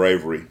Tracy's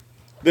bravery.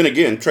 Then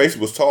again, Tracy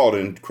was taller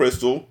than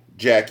Crystal,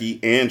 Jackie,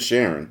 and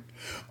Sharon.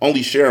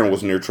 Only Sharon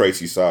was near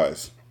Tracy's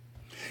size.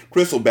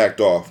 Crystal backed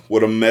off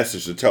with a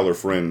message to tell her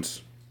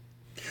friends.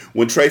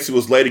 When Tracy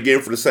was late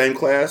again for the same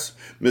class,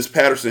 Miss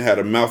Patterson had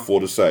a mouthful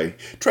to say.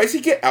 Tracy,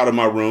 get out of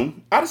my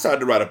room. I decided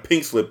to write a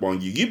pink slip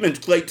on you. You've been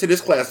late to this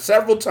class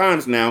several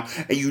times now,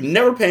 and you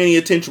never pay any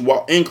attention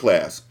while in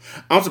class.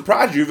 I'm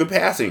surprised you're even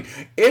passing.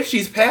 If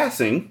she's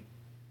passing,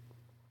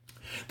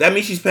 that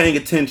means she's paying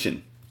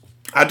attention.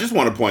 I just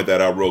want to point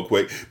that out real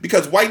quick,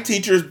 because white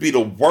teachers be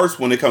the worst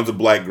when it comes to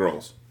black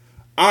girls.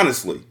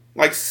 Honestly.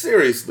 Like,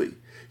 seriously.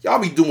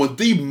 Y'all be doing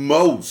the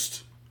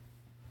most.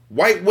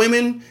 White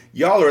women,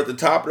 y'all are at the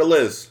top of the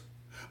list.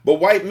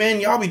 But white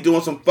men, y'all be doing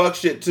some fuck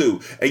shit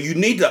too. And you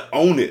need to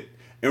own it.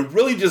 And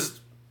really just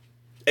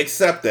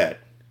accept that.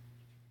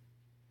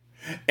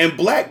 And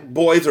black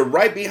boys are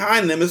right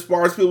behind them as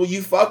far as people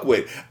you fuck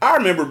with. I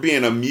remember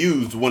being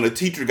amused when a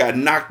teacher got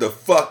knocked the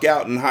fuck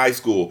out in high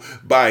school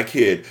by a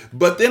kid.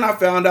 But then I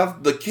found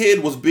out the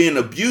kid was being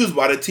abused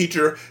by the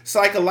teacher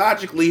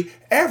psychologically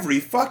every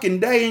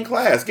fucking day in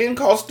class. Getting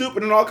called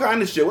stupid and all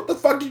kind of shit. What the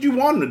fuck did you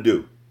want him to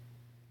do?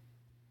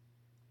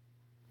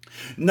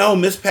 No,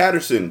 Miss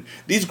Patterson.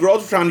 These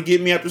girls were trying to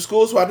get me after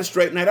school, so I had to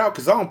straighten that out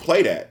because I don't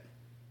play that.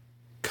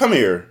 Come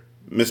here,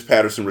 Miss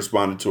Patterson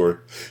responded to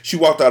her. She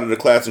walked out of the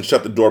class and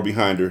shut the door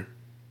behind her.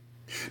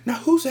 Now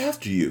who's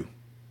after you?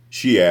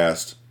 She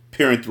asked,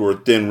 peering through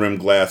her thin-rimmed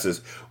glasses.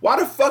 Why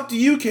the fuck do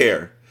you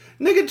care?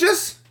 Nigga,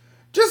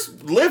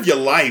 just live your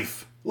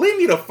life. Leave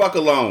me the fuck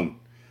alone.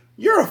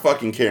 You're a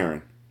fucking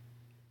Karen.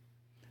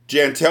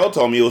 Jantel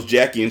told me it was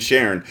Jackie and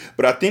Sharon,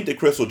 but I think that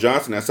Crystal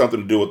Johnson has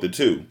something to do with it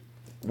too.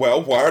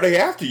 Well, why are they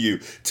after you?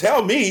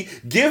 Tell me,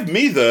 give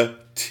me the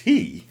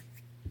tea.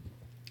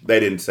 They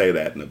didn't say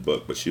that in the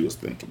book, but she was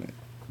thinking it.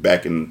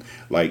 Back in,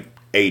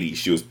 80s,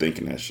 she was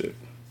thinking that shit.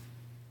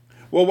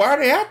 Well, why are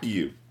they after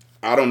you?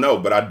 I don't know,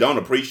 but I don't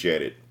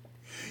appreciate it.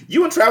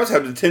 You and Travis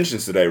have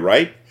detentions today,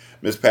 right?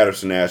 Miss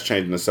Patterson asked,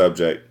 changing the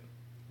subject.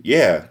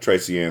 Yeah,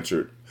 Tracy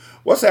answered.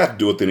 What's that have to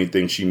do with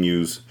anything, she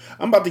mused.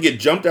 I'm about to get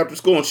jumped after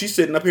school, and she's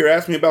sitting up here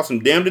asking me about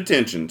some damn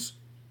detentions.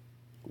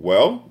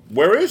 Well,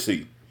 where is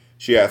he?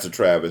 She asked of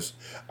Travis.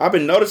 I've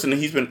been noticing that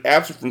he's been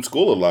absent from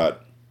school a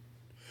lot.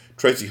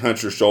 Tracy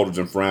hunched her shoulders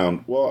and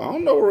frowned. Well, I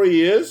don't know where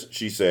he is,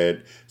 she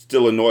said,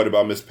 still annoyed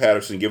about Miss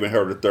Patterson giving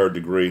her the third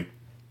degree.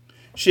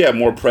 She had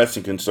more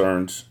pressing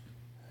concerns.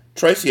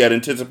 Tracy had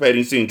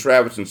anticipated seeing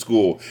Travis in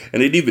school,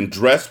 and had even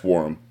dressed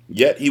for him,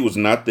 yet he was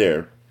not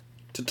there.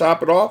 To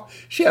top it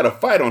off, she had a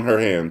fight on her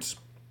hands.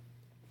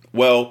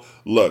 Well,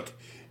 look,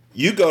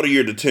 you go to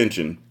your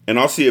detention, and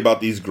I'll see about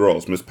these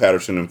girls, Miss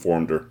Patterson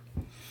informed her.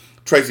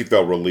 Tracy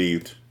felt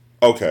relieved.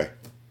 Okay.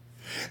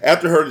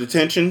 After her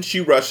detention, she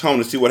rushed home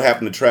to see what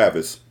happened to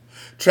Travis.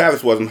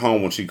 Travis wasn't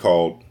home when she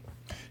called.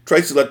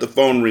 Tracy let the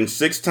phone ring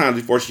 6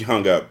 times before she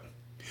hung up.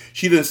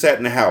 She then sat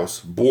in the house,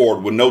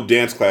 bored, with no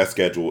dance class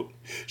scheduled.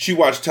 She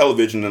watched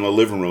television in the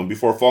living room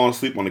before falling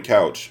asleep on the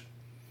couch.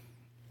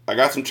 "I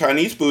got some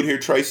Chinese food here,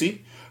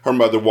 Tracy," her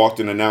mother walked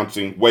in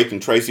announcing, waking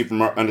Tracy from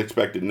her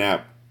unexpected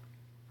nap.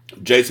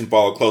 Jason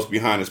followed close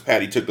behind as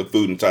Patty took the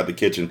food inside the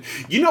kitchen.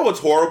 You know what's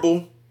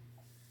horrible?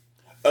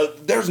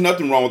 There's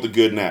nothing wrong with a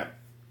good nap.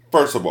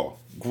 First of all,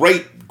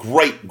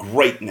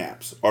 great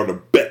naps are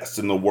the best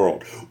in the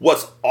world.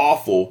 What's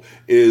awful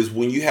is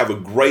when you have a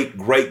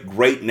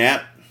great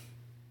nap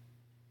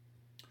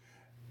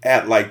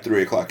at like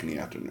 3 o'clock in the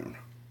afternoon.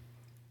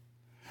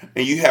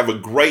 And you have a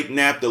great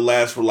nap that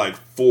lasts for like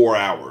 4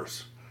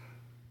 hours.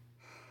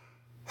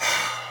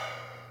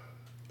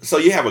 So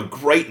you have a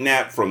great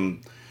nap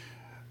from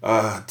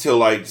till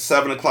like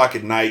 7 o'clock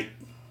at night.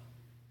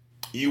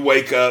 You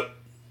wake up,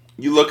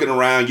 you looking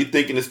around, you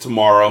thinking it's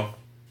tomorrow.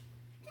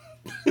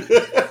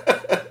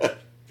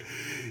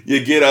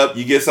 You get up,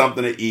 you get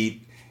something to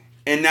eat,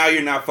 and now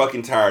you're not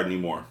fucking tired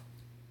anymore.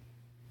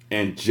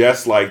 And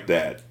just like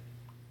that,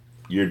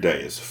 your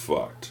day is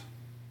fucked.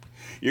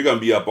 You're going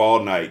to be up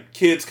all night.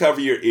 Kids,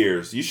 cover your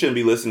ears. You shouldn't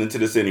be listening to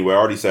this anyway. I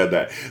already said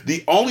that.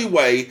 The only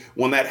way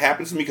when that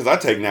happens to me, because I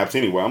take naps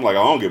anyway, I'm like,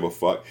 I don't give a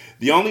fuck.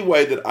 The only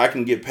way that I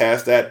can get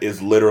past that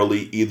is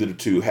literally either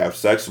to have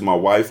sex with my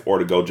wife or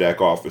to go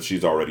jack off if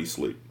she's already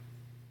asleep.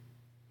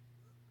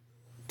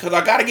 Because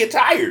I got to get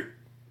tired.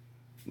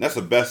 And that's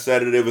the best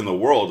sedative in the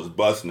world is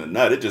busting a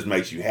nut. It just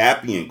makes you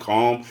happy and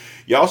calm.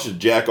 Y'all should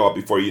jack off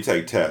before you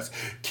take tests.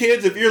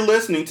 Kids, if you're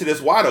listening to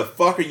this, why the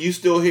fuck are you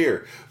still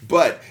here?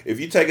 But if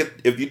you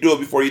do it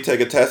before you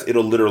take a test,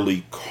 it'll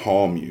literally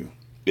calm you.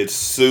 It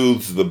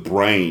soothes the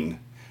brain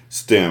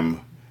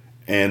stem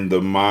and the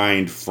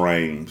mind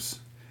frames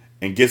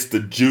and gets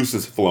the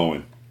juices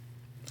flowing.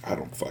 I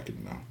don't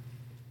fucking know.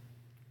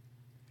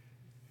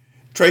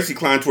 Tracy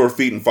climbed to her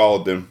feet and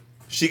followed them.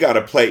 She got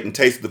a plate and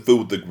tasted the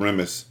food with a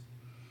grimace.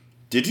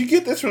 "Did you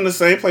get this from the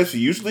same place we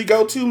usually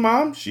go to,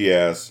 Mom?" she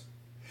asked.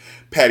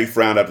 Patty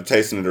frowned after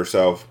tasting it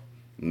herself.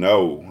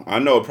 "No, I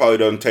know it probably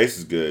doesn't taste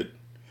as good."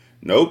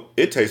 "Nope,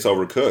 it tastes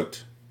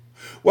overcooked."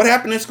 "What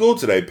happened in school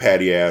today?"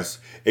 Patty asked,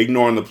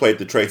 ignoring the plate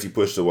that Tracy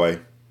pushed away.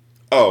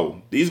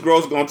 "Oh, these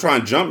girls are going to try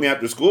and jump me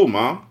after school,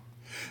 Mom."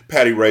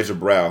 Patty raised her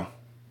brow.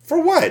 "For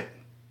what?"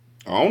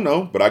 "I don't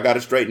know, but I got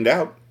it straightened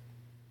out."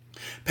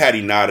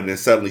 Patty nodded and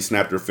suddenly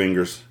snapped her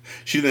fingers.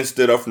 She then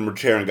stood up from her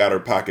chair and got her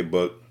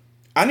pocketbook.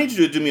 "I need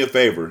you to do me a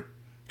favor."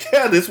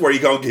 "Yeah, this is where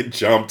you're going to get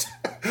jumped."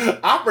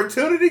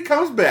 Opportunity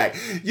comes back.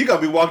 You're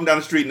going to be walking down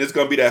the street and it's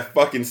going to be that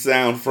fucking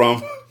sound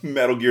from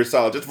Metal Gear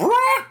Solid. Just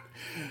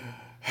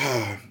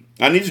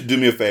 "I need you to do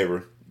me a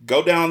favor.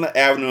 Go down the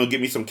avenue and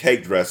get me some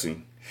cake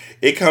dressing.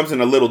 It comes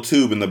in a little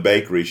tube in the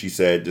bakery," she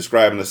said,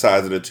 describing the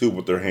size of the tube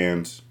with her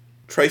hands.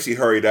 Tracy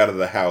hurried out of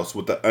the house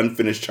with the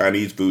unfinished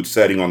Chinese food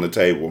setting on the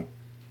table.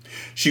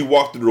 She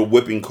walked through the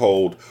whipping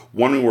cold,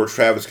 wondering where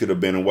Travis could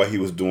have been and what he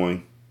was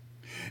doing.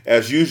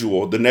 As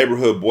usual, the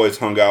neighborhood boys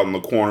hung out in the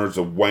corners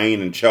of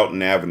Wayne and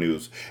Chelton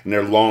Avenues in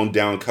their long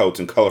down coats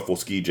and colorful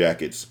ski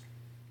jackets.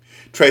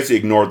 Tracy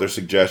ignored their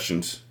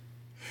suggestions.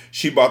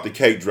 She bought the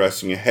cake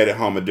dressing and headed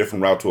home a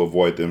different route to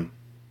avoid them.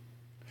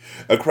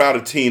 A crowd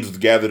of teens was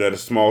gathered at a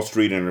small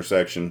street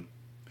intersection.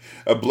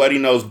 A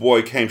bloody-nosed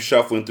boy came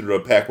shuffling through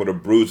the pack with a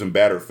bruised and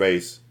battered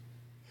face.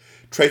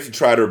 Tracy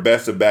tried her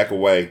best to back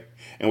away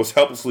and was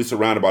helplessly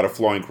surrounded by the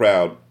flowing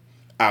crowd.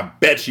 "I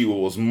bet you it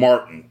was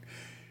Martin.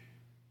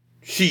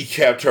 She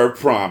kept her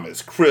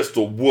promise.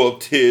 Crystal's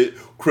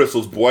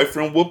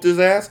boyfriend whooped his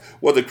ass."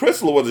 Was it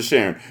Crystal or was it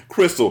Sharon?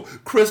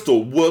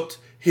 Crystal whooped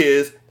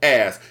his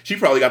ass. She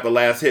probably got the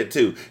last hit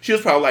too. She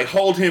was probably like,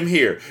 "Hold him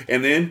here."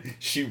 And then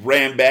she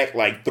ran back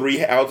like 3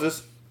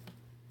 houses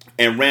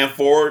and ran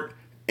forward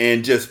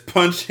and just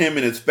punched him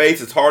in his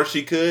face as hard as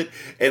she could.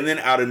 And then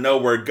out of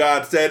nowhere,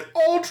 God said,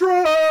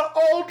 "Ultra,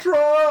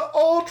 ultra,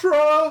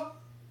 ultra."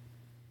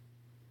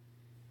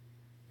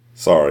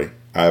 Sorry,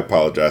 I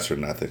apologize for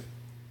nothing.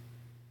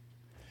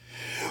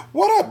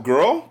 "What up,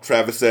 girl?"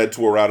 Travis said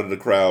to her out of the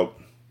crowd.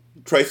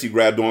 Tracy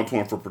grabbed onto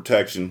him for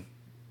protection.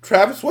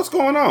 "Travis, what's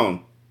going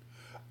on?"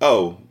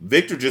 "Oh,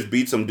 Victor just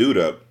beat some dude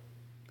up."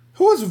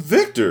 "Who is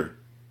Victor?"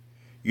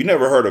 "You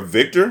never heard of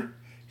Victor?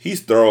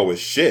 He's thorough as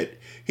shit.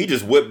 He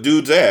just whipped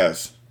dude's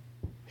ass."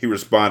 He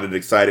responded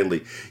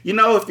excitedly. "You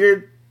know, if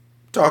you're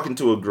talking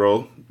to a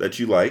girl that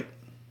you like,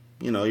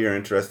 you're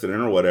interested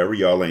in or whatever,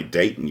 y'all ain't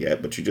dating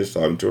yet, but you're just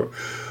talking to her,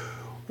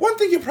 one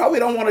thing you probably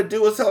don't want to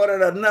do is tell her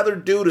that another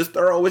dude is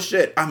thorough as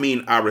shit. I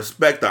mean, I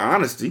respect the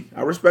honesty.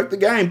 I respect the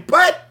game.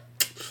 But,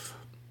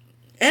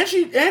 and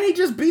he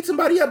just beat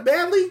somebody up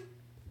badly?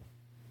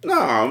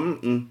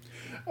 No,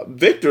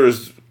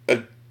 Victor's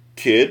a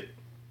kid.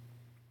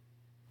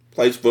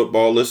 Plays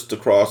football, listens to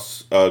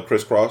Crisscross. I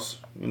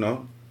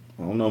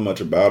don't know much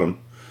about him.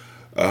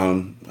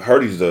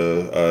 Heard he's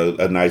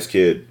a nice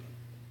kid.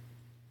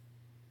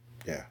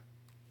 Yeah.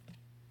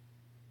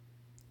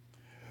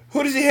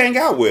 Who does he hang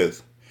out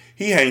with?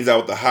 He hangs out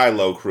with the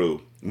high-low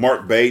crew.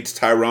 Mark Bates,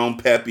 Tyrone,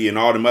 Peppy, and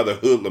all them other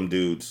hoodlum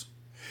dudes.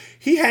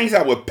 He hangs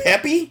out with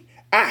Peppy?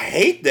 I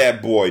hate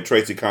that boy,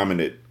 Tracy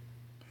commented.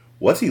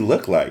 What's he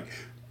look like?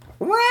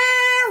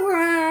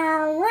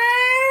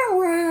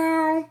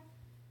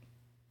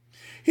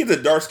 He's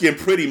a dark-skinned,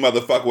 pretty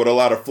motherfucker with a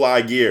lot of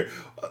fly gear.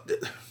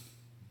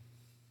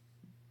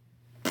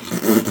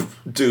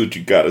 Dude,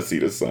 you gotta see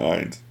the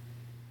signs.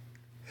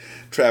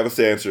 Travis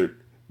answered,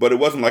 but it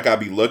wasn't like I'd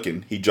be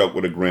looking, he joked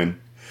with a grin.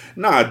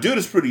 Nah, dude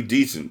is pretty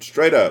decent,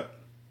 straight up.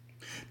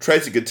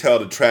 Tracy could tell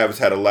that Travis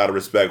had a lot of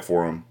respect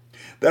for him.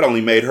 That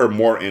only made her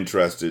more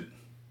interested.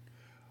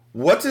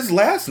 What's his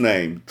last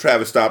name?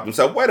 Travis stopped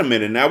himself. Wait a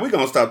minute now, we're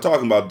gonna stop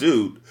talking about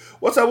dude.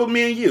 What's up with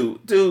me and you?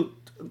 Dude,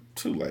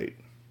 too late.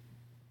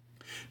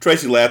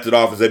 Tracy laughed it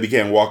off as they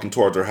began walking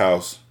towards her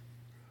house.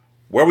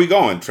 Where are we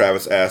going?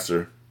 Travis asked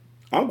her.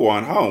 I'm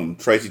going home,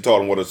 Tracy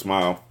told him with a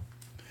smile.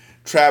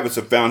 Travis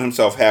had found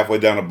himself halfway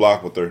down the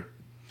block with her.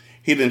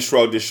 He then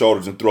shrugged his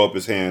shoulders and threw up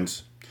his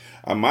hands.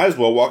 I might as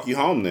well walk you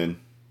home then.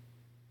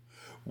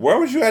 Where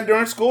was you at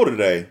during school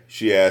today?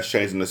 She asked,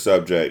 changing the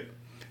subject.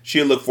 She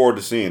had looked forward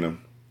to seeing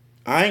him.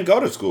 I ain't go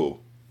to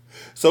school.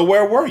 So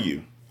where were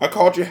you? I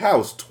called your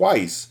house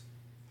twice.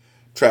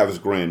 Travis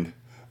grinned.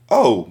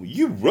 Oh,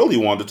 you really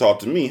wanted to talk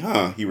to me,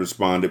 huh? He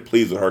responded,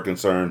 pleased with her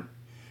concern.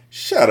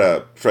 Shut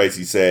up,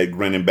 Tracy said,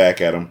 grinning back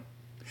at him.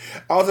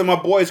 I was at my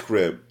boy's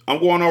crib. I'm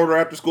going over there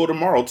after school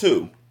tomorrow,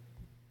 too.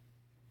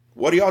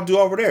 What do y'all do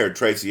over there?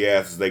 Tracy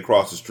asked as they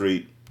crossed the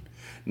street.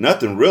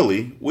 Nothing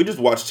really. We just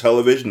watch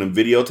television and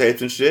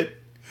videotapes and shit.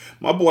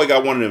 My boy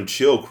got one of them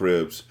chill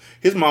cribs.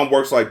 His mom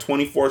works like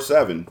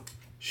 24/7.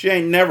 She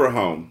ain't never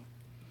home.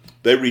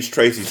 They reached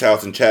Tracy's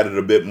house and chatted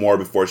a bit more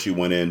before she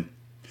went in.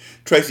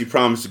 Tracy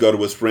promised to go to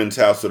his friend's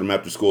house with him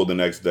after school the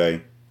next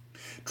day.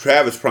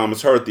 Travis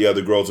promised her that the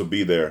other girls would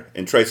be there,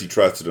 and Tracy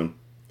trusted him.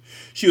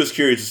 She was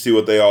curious to see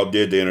what they all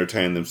did to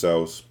entertain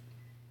themselves.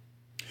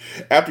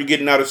 After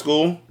getting out of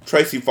school,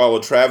 Tracy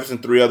followed Travis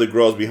and 3 other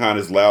girls behind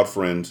his loud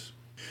friends.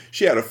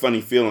 She had a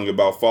funny feeling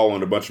about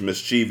following a bunch of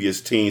mischievous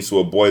teens to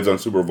a boys'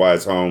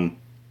 unsupervised home.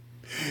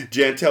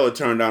 Jantel had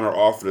turned down her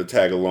offer to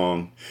tag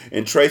along,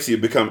 and Tracy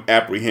had become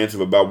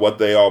apprehensive about what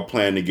they all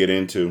planned to get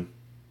into.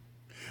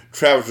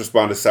 Travis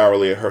responded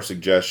sourly at her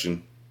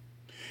suggestion.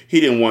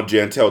 He didn't want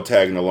Jantel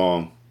tagging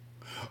along.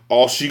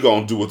 All she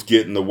gonna do is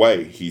get in the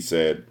way, he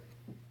said.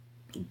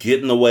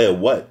 Get in the way of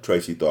what?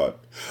 Tracy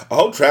thought. I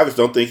hope Travis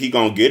don't think he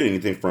gonna get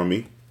anything from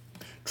me.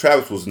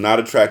 Travis was not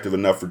attractive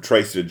enough for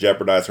Tracy to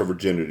jeopardize her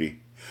virginity,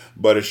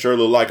 but it sure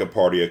looked like a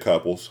party of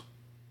couples.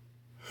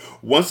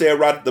 Once they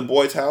arrived at the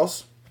boys'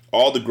 house,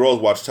 all the girls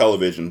watched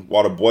television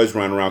while the boys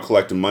ran around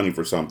collecting money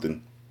for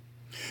something.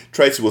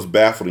 Tracy was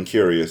baffled and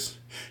curious.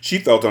 She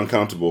felt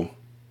uncomfortable.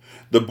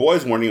 The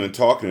boys weren't even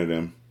talking to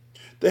them.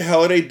 The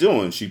hell are they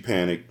doing? She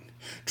panicked.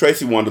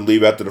 Tracy wanted to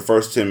leave after the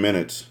first 10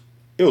 minutes.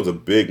 It was a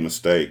big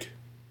mistake.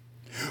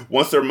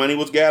 Once their money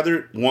was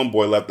gathered, one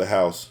boy left the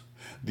house.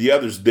 The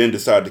others then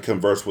decided to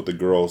converse with the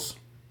girls.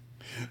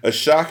 A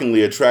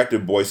shockingly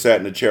attractive boy sat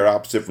in the chair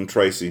opposite from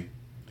Tracy.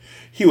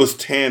 He was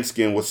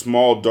tan-skinned with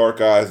small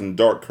dark eyes and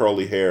dark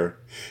curly hair.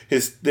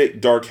 His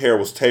thick dark hair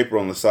was tapered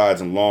on the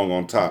sides and long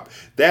on top.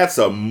 That's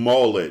a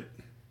mullet.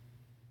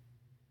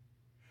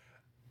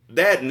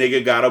 That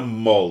nigga got a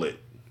mullet.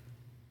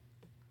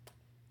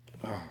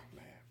 Oh,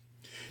 man.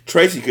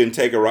 Tracy couldn't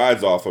take her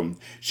eyes off him.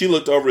 She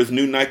looked over his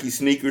new Nike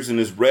sneakers and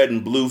his red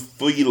and blue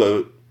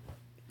Flyy.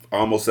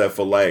 Almost said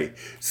Flyy.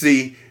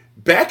 See,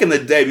 back in the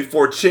day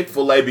before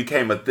Chick-fil-A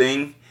became a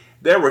thing,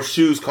 there were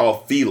shoes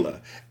called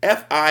Fila.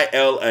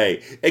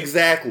 F-I-L-A.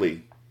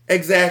 Exactly.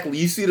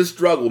 You see the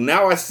struggle.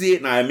 Now I see it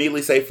and I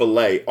immediately say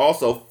Filet.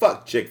 Also,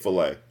 fuck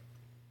Chick-fil-A.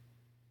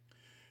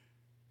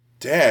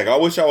 Dag, I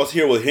wish I was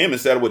here with him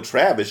instead of with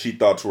Travis, she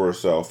thought to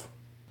herself.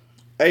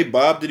 Hey,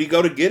 Bob, did he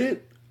go to get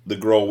it? The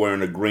girl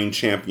wearing a green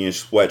champion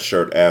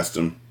sweatshirt asked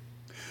him.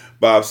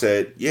 Bob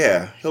said,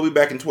 yeah, he'll be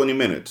back in 20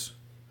 minutes.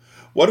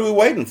 What are we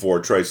waiting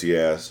for? Tracy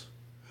asked.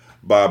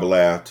 Bob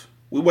laughed.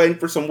 We waiting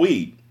for some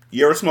weed.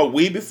 You ever smoked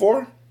weed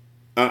before?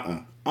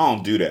 I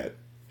don't do that.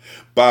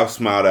 Bob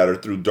smiled at her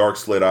through dark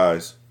slit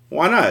eyes.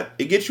 Why not?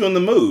 It gets you in the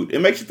mood. It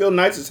makes you feel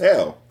nice as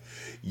hell.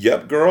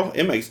 Yep, girl,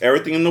 it makes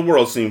everything in the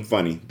world seem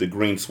funny, the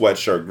green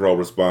sweatshirt girl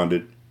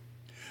responded.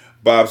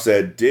 Bob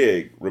said,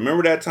 dig,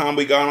 remember that time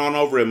we got on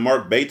over at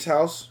Mark Bates'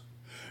 house?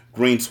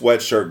 Green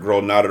sweatshirt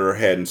girl nodded her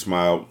head and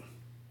smiled.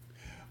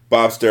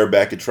 Bob stared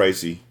back at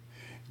Tracy.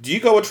 Do you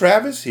go with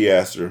Travis? He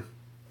asked her.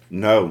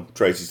 No,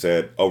 Tracy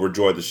said,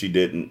 overjoyed that she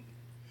didn't.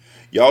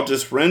 Y'all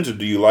just friends or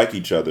do you like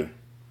each other?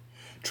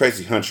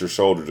 Tracy hunched her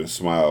shoulders and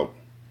smiled.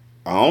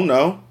 I don't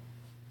know.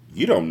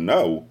 You don't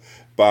know?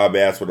 Bob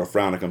asked with a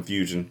frown of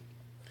confusion.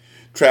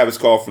 Travis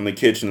called from the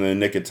kitchen in the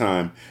nick of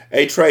time.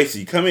 Hey,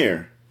 Tracy, come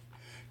here.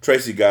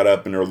 Tracy got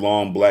up in her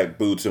long black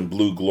boots and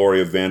blue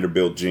Gloria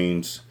Vanderbilt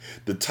jeans.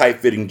 The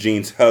tight-fitting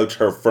jeans hugged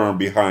her firm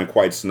behind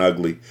quite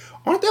snugly.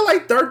 Aren't they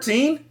like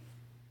 13?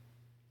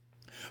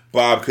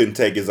 Bob couldn't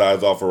take his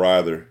eyes off her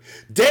either.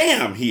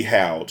 Damn, he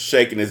howled,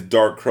 shaking his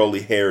dark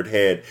curly-haired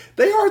head.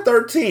 They are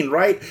 13,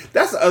 right?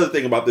 That's the other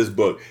thing about this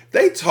book.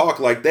 They talk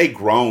like they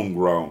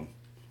grown.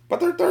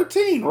 But they're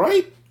 13,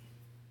 right?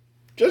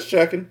 Just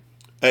checking.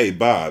 Hey,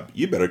 Bob,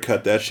 you better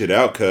cut that shit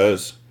out,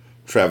 cuz.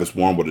 Travis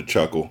warned with a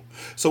chuckle.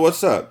 So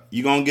what's up?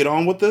 You gonna get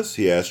on with this?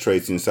 He asked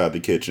Tracy inside the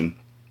kitchen.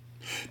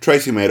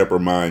 Tracy made up her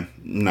mind.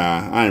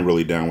 Nah, I ain't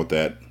really down with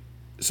that.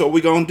 So what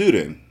we gonna do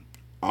then?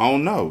 I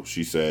don't know,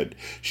 she said.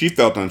 She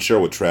felt unsure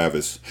with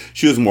Travis.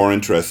 She was more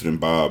interested in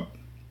Bob.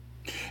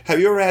 Have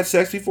you ever had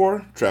sex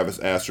before? Travis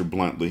asked her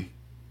bluntly.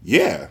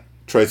 Yeah,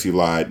 Tracy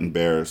lied,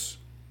 embarrassed.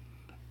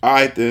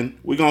 Alright then,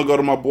 we gonna go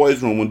to my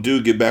boy's room when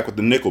dude get back with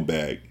the nickel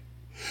bag.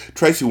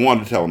 Tracy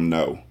wanted to tell him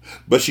no,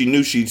 but she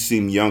knew she'd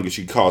seem young if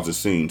she caused a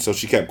scene, so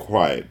she kept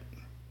quiet.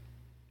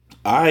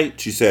 Alright,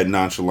 she said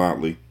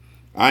nonchalantly.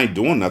 I ain't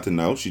doing nothing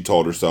though, she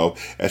told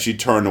herself as she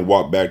turned and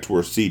walked back to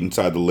her seat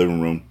inside the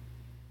living room.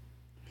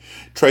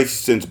 Tracy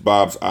sensed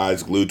Bob's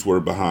eyes glued to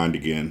her behind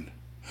again.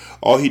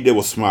 All he did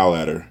was smile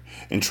at her,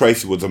 and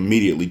Tracy was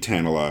immediately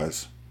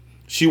tantalized.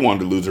 She wanted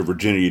to lose her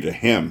virginity to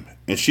him,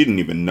 and she didn't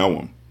even know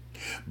him.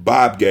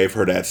 Bob gave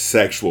her that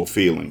sexual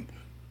feeling.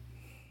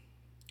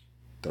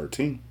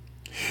 13.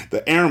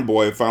 The errand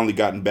boy had finally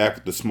gotten back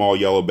with the small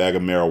yellow bag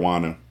of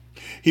marijuana.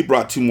 He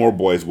brought 2 more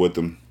boys with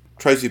him.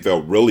 Tracy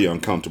felt really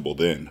uncomfortable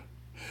then.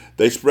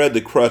 They spread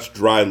the crushed,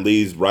 dried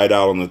leaves right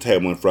out on the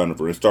table in front of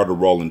her and started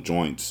rolling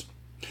joints.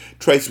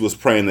 Tracy was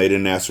praying they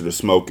didn't ask her to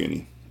smoke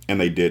any,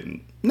 and they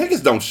didn't.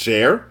 Niggas don't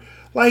share.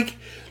 Like,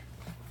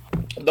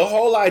 the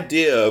whole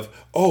idea of,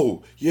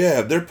 oh,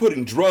 yeah, they're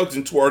putting drugs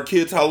into our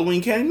kids'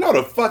 Halloween candy. No,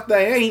 the fuck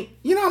they ain't.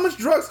 You know how much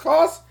drugs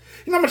cost?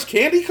 You know how much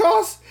candy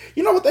costs?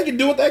 You know what they can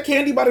do with that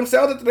candy by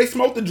themselves after they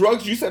smoke the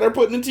drugs you said they're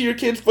putting into your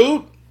kids'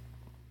 food?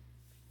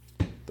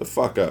 The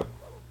fuck up.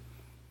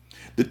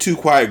 The 2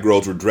 quiet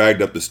girls were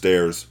dragged up the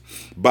stairs.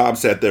 Bob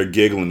sat there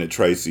giggling at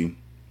Tracy.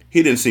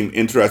 He didn't seem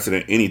interested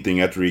in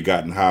anything after he'd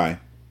gotten high.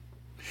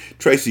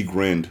 Tracy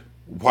grinned.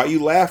 Why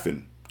you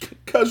laughing?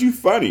 'Cause you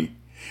funny.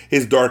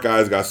 His dark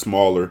eyes got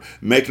smaller,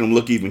 making him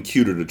look even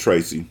cuter to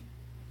Tracy.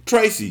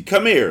 Tracy,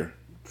 come here,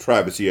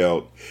 Travis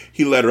yelled.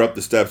 He led her up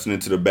the steps and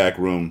into the back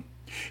room.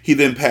 He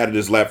then patted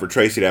his lap for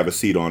Tracy to have a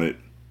seat on it.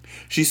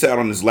 She sat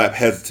on his lap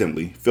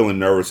hesitantly, feeling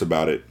nervous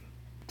about it.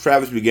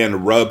 Travis began to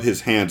rub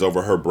his hands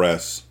over her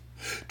breasts.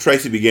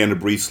 Tracy began to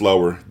breathe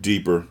slower,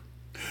 deeper.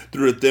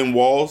 Through the thin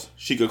walls,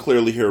 she could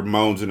clearly hear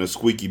moans in a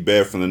squeaky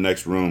bed from the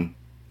next room.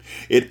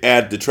 It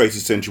added to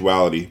Tracy's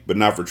sensuality, but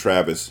not for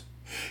Travis.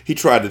 He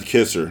tried to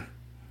kiss her.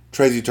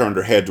 Tracy turned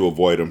her head to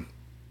avoid him.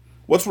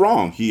 What's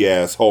wrong? He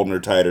asked, holding her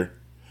tighter.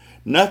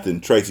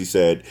 Nothing, Tracy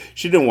said.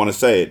 She didn't want to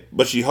say it,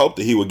 but she hoped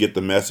that he would get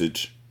the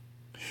message.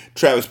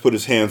 Travis put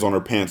his hands on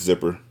her pants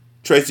zipper.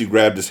 Tracy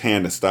grabbed his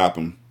hand to stop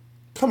him.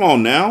 Come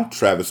on now,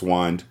 Travis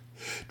whined.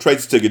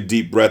 Tracy took a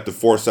deep breath to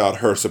force out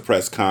her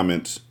suppressed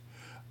comments.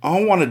 I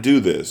don't want to do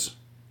this.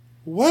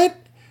 What?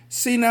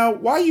 See now,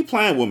 why are you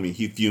playing with me?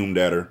 He fumed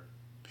at her.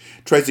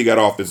 Tracy got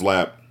off his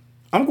lap.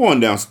 I'm going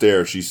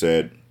downstairs, she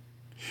said.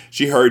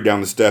 She hurried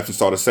down the steps and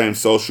saw the same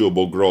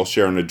sociable girl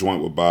sharing a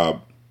joint with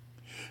Bob.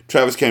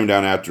 Travis came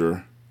down after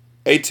her.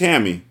 Hey,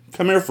 Tammy,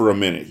 come here for a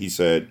minute, he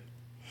said.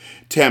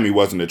 Tammy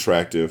wasn't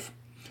attractive.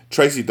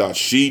 Tracy thought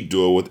she'd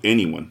do it with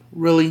anyone.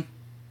 Really?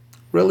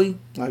 Really?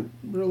 Like,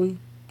 really?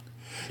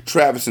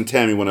 Travis and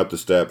Tammy went up the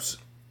steps.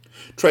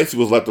 Tracy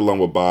was left alone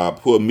with Bob,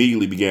 who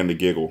immediately began to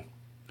giggle.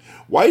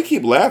 Why you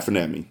keep laughing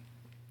at me?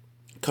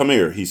 Come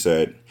here, he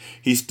said.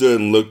 He stood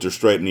and looked her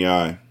straight in the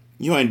eye.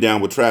 You ain't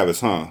down with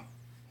Travis, huh?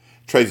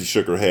 Tracy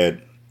shook her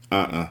head.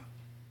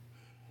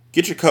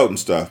 Get your coat and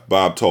stuff,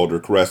 Bob told her,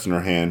 caressing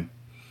her hand.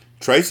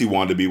 Tracy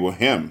wanted to be with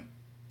him.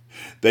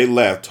 They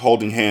left,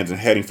 holding hands and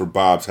heading for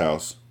Bob's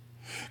house.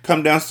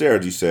 Come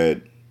downstairs, he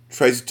said.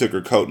 Tracy took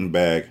her coat and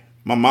bag.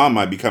 My mom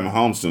might be coming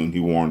home soon, he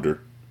warned her.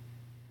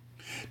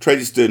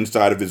 Tracy stood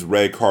inside of his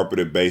red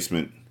carpeted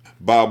basement.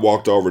 Bob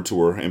walked over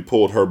to her and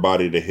pulled her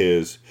body to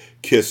his,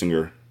 kissing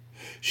her.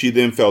 She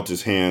then felt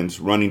his hands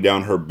running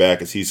down her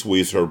back as he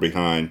squeezed her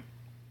behind.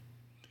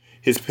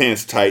 His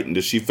pants tightened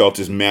as she felt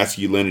his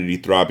masculinity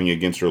throbbing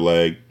against her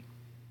leg.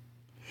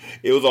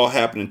 It was all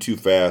happening too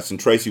fast, and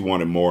Tracy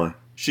wanted more.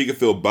 She could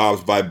feel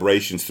Bob's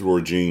vibrations through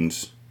her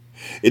jeans.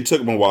 It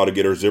took him a while to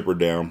get her zipper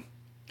down.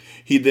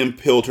 He then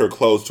peeled her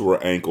clothes to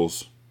her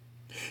ankles.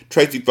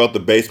 Tracy felt the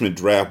basement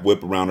draft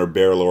whip around her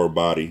bare lower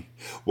body,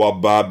 while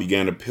Bob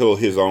began to peel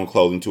his own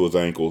clothing to his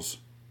ankles.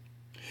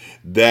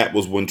 That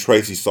was when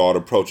Tracy saw it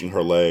approaching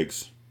her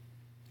legs.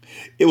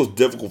 It was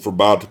difficult for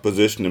Bob to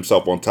position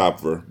himself on top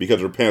of her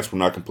because her pants were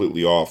not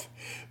completely off,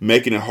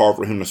 making it hard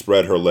for him to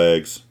spread her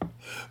legs.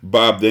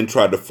 Bob then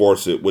tried to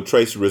force it, with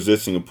Tracy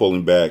resisting and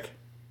pulling back.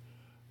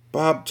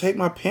 Bob, take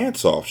my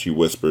pants off, she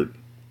whispered.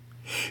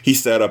 He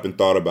sat up and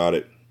thought about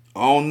it.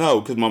 Oh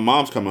no, because my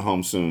mom's coming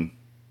home soon.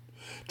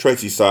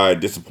 Tracy sighed,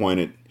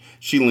 disappointed.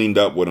 She leaned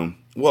up with him.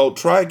 Well,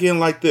 try again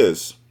like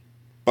this.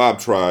 Bob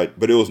tried,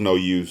 but it was no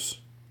use.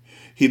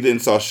 He then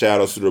saw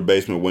shadows through the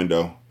basement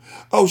window.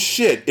 Oh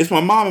shit, it's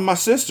my mom and my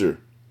sister.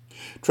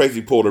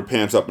 Tracy pulled her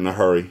pants up in a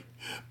hurry.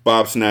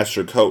 Bob snatched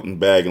her coat and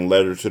bag and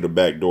led her to the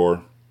back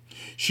door.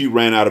 She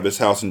ran out of his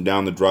house and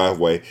down the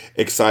driveway,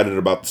 excited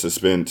about the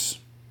suspense.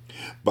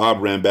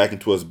 Bob ran back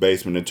into his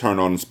basement and turned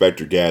on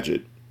Inspector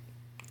Gadget.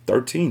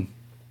 13.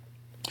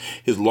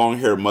 His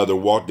long-haired mother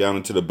walked down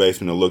into the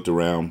basement and looked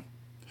around.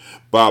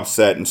 Bob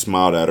sat and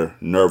smiled at her,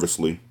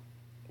 nervously.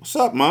 What's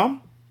up,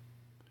 Mom?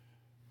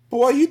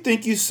 Boy, you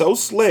think you so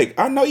slick.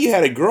 I know you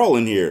had a girl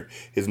in here,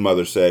 his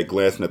mother said,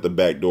 glancing at the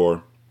back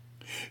door.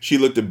 She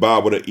looked at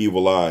Bob with an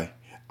evil eye.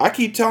 I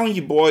keep telling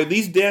you, boy,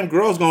 these damn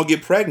girls gonna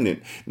get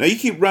pregnant. Now you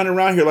keep running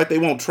around here like they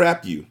won't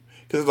trap you.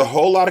 Because there's a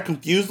whole lot of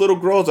confused little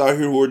girls out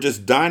here who are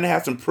just dying to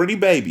have some pretty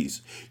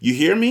babies. You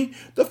hear me?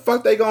 The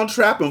fuck they gonna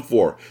trap him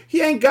for?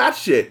 He ain't got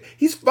shit.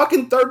 He's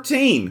fucking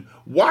 13.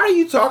 Why are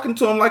you talking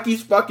to him like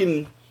he's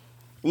fucking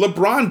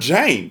LeBron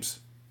James?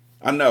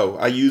 I know,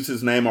 I used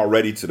his name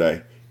already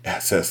today.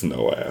 SS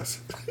no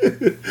ass.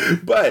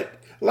 But,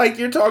 like,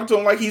 you're talking to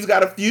him like he's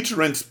got a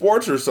future in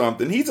sports or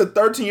something. He's a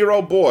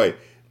 13-year-old boy.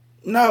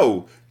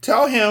 No,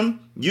 tell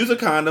him, use a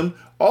condom.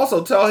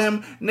 Also tell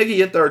him, nigga,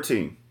 you're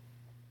 13.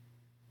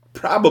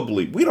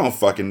 Probably. We don't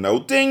fucking know.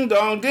 Ding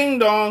dong, ding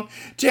dong.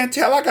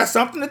 Jantel, I got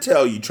something to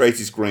tell you,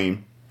 Tracy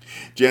screamed.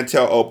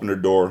 Jantel opened her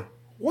door.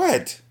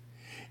 What?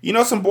 You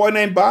know some boy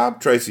named Bob?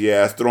 Tracy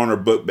asked, throwing her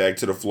book bag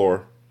to the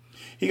floor.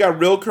 He got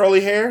real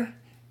curly hair?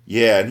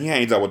 Yeah, and he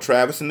hangs out with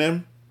Travis and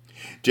them?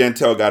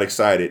 Jantel got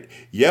excited.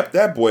 Yep,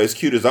 that boy is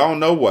cute as I don't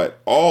know what.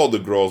 All the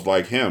girls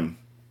like him.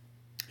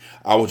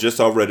 I was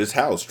just over at his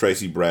house,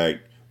 Tracy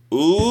bragged.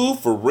 Ooh,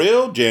 for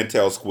real?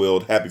 Jantel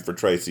squealed, happy for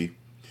Tracy.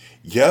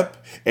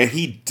 Yep, and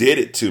he did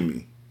it to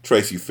me,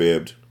 Tracy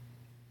fibbed.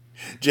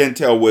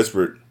 Jantel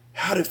whispered,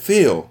 how'd it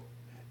feel?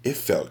 It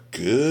felt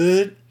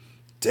good.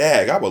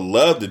 Dag, I would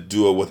love to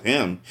do it with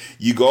him.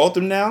 You go with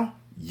him now?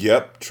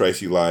 Yep,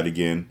 Tracy lied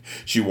again.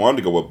 She wanted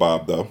to go with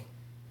Bob, though.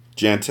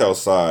 Jantel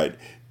sighed.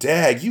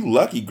 Dag, you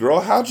lucky girl.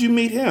 How'd you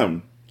meet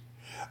him?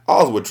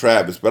 I was with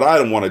Travis, but I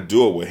didn't want to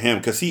do it with him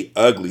because he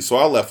ugly, so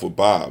I left with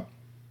Bob.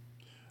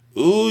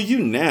 Ooh, you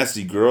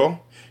nasty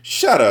girl.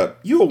 Shut up.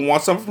 You'll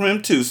want something from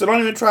him too, so don't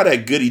even try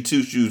that goody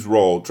two-shoes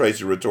role,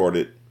 Tracy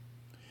retorted.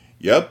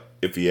 Yep,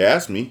 if he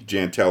asked me,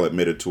 Jantel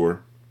admitted to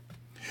her.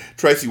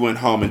 Tracy went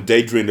home and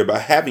daydreamed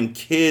about having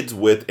kids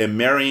with and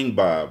marrying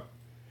Bob.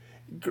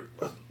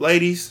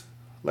 Ladies,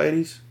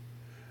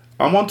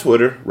 I'm on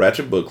Twitter,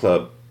 Ratchet Book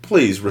Club.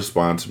 Please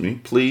respond to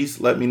me. Please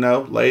let me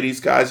know. Ladies,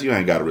 guys, you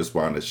ain't got to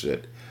respond to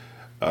shit.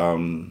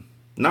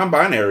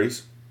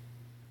 Non-binaries.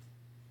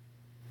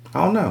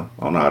 I don't know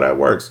how that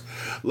works.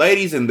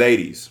 Ladies and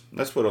ladies.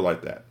 Let's put it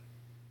like that.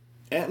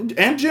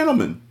 And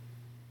gentlemen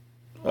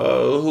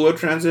who have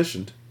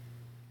transitioned.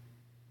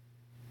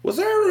 Was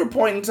there ever a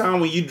point in time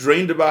when you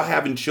dreamed about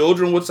having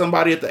children with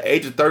somebody at the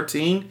age of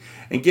 13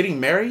 and getting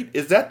married?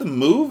 Is that the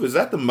move? Is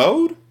that the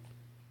mode?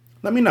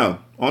 Let me know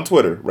on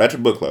Twitter,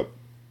 Ratchet Book Club.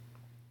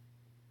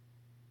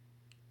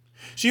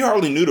 She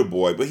hardly knew the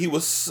boy, but he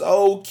was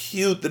so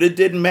cute that it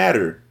didn't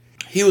matter.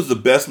 He was the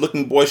best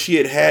looking boy she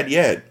had had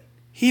yet.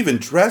 He even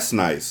dressed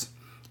nice.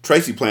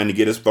 Tracy planned to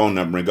get his phone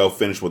number and go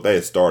finish what they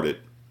had started.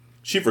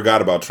 She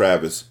forgot about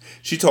Travis.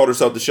 She told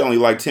herself that she only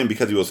liked him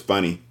because he was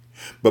funny.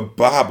 But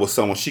Bob was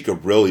someone she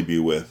could really be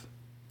with.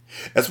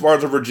 As far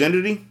as her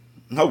virginity,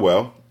 oh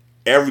well,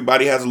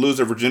 everybody has to lose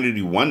their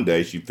virginity one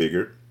day, she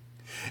figured.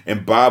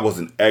 And Bob was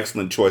an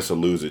excellent choice to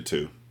lose it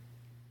to.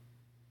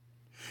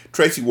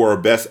 Tracy wore her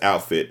best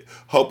outfit,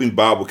 hoping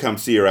Bob would come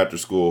see her after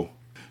school.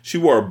 She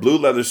wore a blue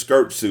leather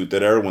skirt suit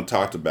that everyone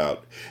talked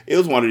about. It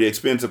was one of the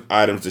expensive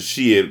items that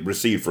she had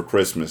received for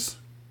Christmas.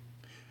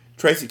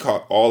 Tracy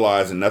caught all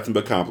eyes and nothing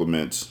but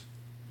compliments.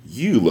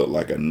 You look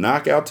like a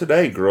knockout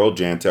today, girl,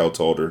 Jantel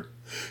told her.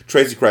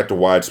 Tracy cracked a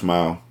wide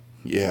smile.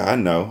 Yeah, I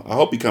know. I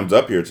hope he comes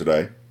up here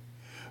today.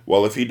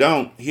 Well, if he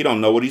don't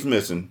know what he's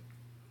missing.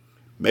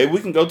 Maybe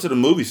we can go to the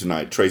movies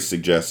tonight, Tracy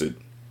suggested.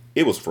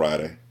 It was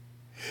Friday.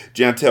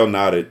 Jantel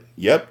nodded.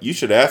 Yep, you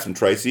should ask him,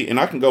 Tracy, and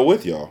I can go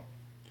with y'all.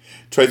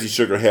 Tracy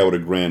shook her head with a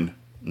grin.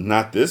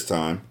 Not this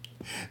time.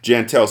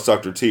 Jantel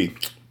sucked her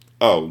teeth.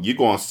 Oh, you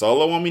going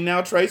solo on me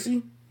now,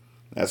 Tracy?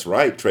 That's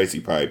right, Tracy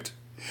piped.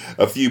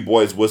 A few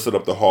boys whistled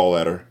up the hall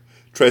at her.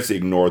 Tracy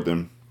ignored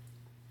them.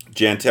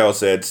 Jantel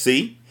said,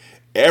 see?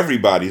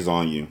 Everybody's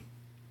on you.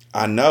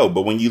 I know,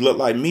 but when you look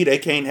like me, they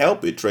can't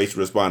help it, Tracy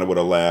responded with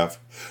a laugh.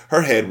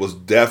 Her head was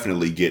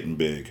definitely getting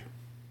big.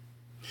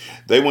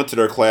 They went to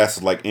their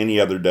classes like any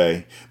other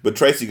day, but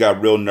Tracy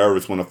got real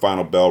nervous when the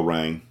final bell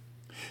rang.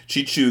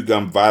 She chewed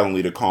gum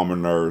violently to calm her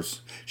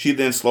nerves. She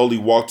then slowly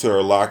walked to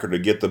her locker to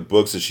get the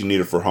books that she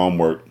needed for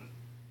homework.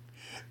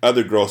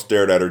 Other girls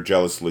stared at her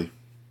jealously.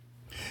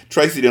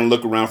 Tracy didn't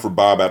look around for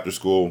Bob after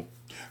school.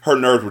 Her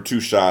nerves were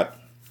too shot.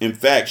 In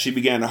fact, she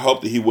began to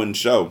hope that he wouldn't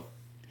show.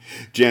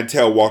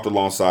 Jantel walked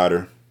alongside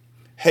her.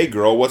 Hey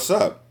girl, what's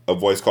up? A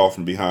voice called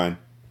from behind.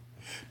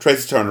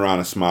 Tracy turned around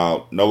and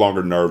smiled, no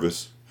longer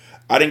nervous.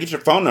 I didn't get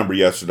your phone number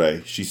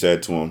yesterday, she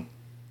said to him.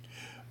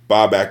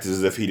 Bob acted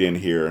as if he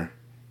didn't hear her.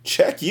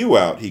 Check you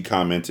out, he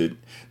commented.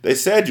 They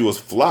said you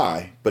was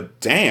Flyy, but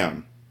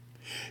damn.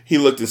 He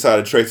looked inside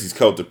of Tracy's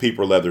coat to peep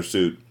her leather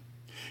suit.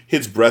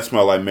 His breath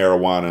smelled like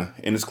marijuana,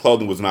 and his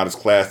clothing was not as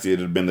classy as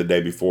it had been the day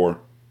before.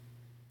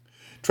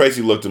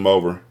 Tracy looked him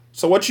over.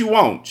 So what you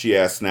want? She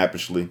asked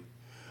snappishly.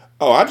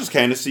 Oh, I just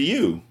came to see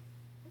you.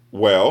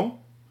 Well?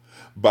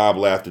 Bob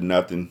laughed at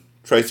nothing.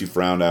 Tracy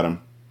frowned at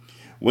him.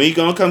 When you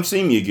gonna come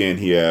see me again?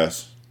 He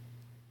asked.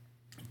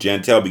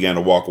 Jantel began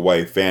to walk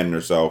away, fanning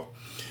herself.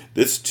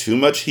 This is too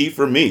much heat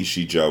for me,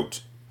 she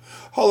joked.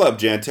 Hold up,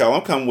 Jantel,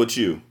 I'm coming with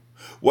you.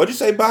 What'd you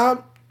say,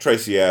 Bob?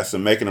 Tracy asked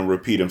him, making him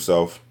repeat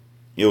himself.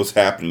 It was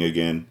happening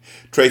again.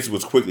 Tracy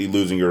was quickly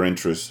losing her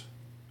interest.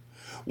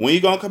 When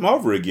you gonna come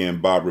over again?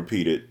 Bob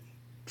repeated.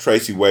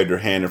 Tracy waved her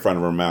hand in front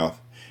of her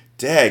mouth.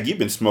 Dag, you've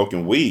been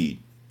smoking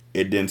weed.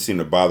 It didn't seem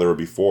to bother her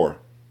before.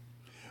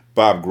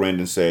 Bob grinned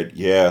and said,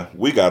 Yeah,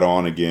 we got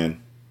on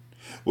again.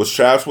 Was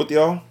Travis with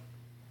y'all?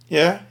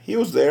 Yeah, he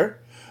was there.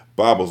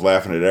 Bob was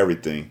laughing at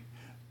everything.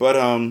 But,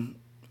 I'm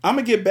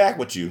gonna get back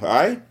with you,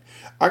 alright?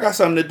 I got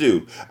something to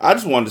do. I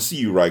just wanted to see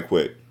you right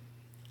quick.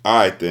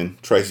 Alright then,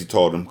 Tracy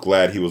told him,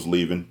 glad he was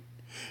leaving.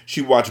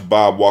 She watched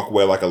Bob walk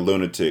away like a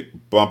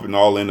lunatic, bumping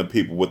all into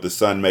people with the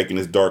sun making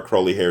his dark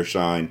curly hair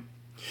shine.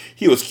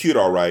 He was cute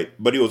alright,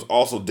 but he was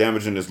also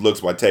damaging his looks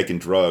by taking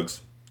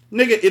drugs.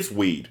 Nigga, it's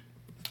weed.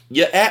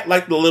 You act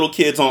like the little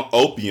kids on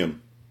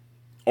opium,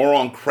 or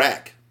on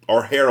crack,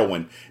 or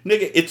heroin.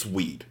 Nigga, it's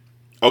weed.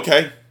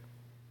 Okay?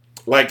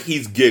 Like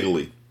he's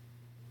giggly.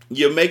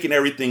 You're making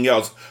everything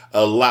else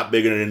a lot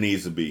bigger than it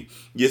needs to be.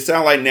 You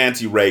sound like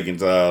Nancy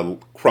Reagan's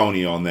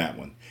crony on that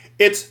one.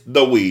 It's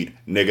the weed,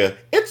 nigga.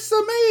 It's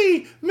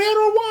me,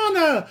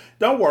 marijuana.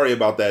 Don't worry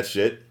about that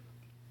shit.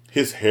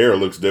 His hair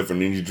looks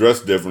different and he's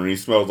dressed different and he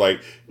smells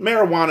like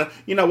marijuana.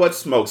 You know what?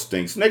 Smoke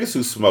stinks. Niggas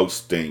who smoke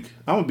stink.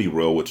 I'm gonna be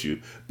real with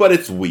you. But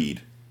it's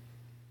weed.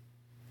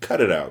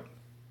 Cut it out.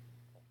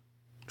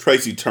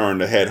 Tracy turned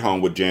to head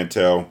home with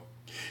Jantel.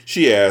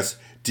 She asked,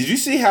 Did you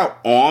see how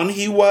on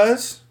he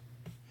was?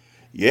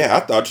 Yeah, I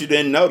thought you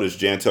didn't notice,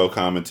 Jantel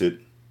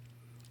commented.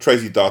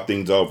 Tracy thought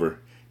things over.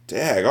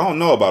 Dag, I don't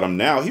know about him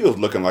now. He was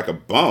looking like a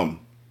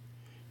bum.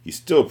 He's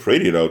still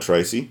pretty though,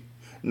 Tracy.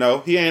 No,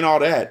 he ain't all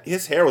that.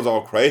 His hair was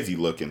all crazy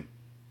looking.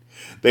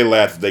 They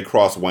laughed as they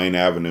crossed Wayne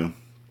Avenue.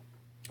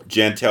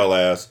 Jantel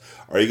asked,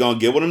 Are you going to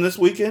get with him this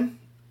weekend?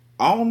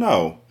 I don't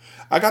know.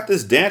 I got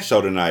this dance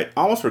show tonight.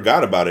 I almost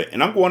forgot about it,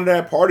 and I'm going to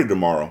that party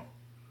tomorrow.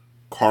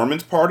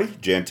 Carmen's party?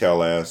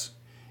 Jantel asked.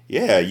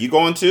 Yeah, you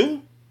going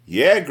too?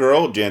 Yeah,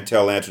 girl,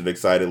 Jantel answered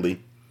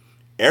excitedly.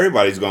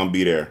 Everybody's going to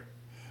be there.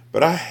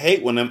 But I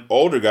hate when them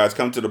older guys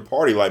come to the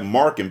party like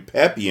Mark and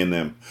Peppy and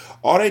them.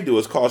 All they do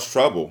is cause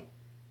trouble.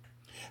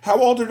 How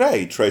old are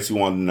they? Tracy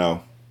wanted to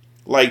know.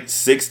 Like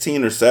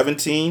 16 or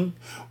 17?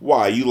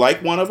 Why, you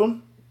like one of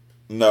them?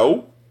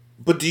 No.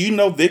 But do you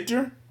know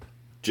Victor?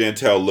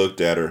 Jantel looked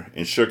at her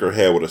and shook her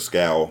head with a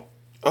scowl.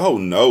 Oh,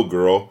 no,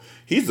 girl.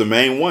 He's the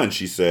main one,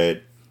 she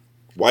said.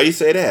 Why you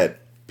say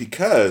that?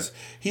 Because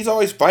he's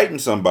always fighting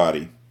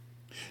somebody.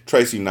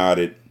 Tracy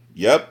nodded.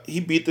 Yep, he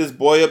beat this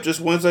boy up just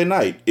Wednesday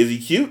night. Is he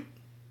cute?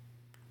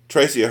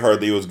 Tracy had heard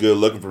that he was good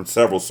looking from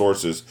several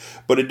sources,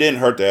 but it didn't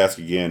hurt to ask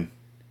again.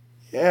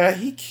 Yeah,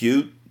 he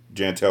cute,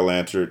 Jantel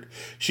answered.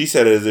 She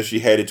said it as if she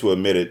hated to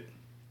admit it.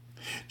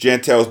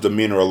 Jantel's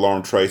demeanor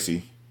alarmed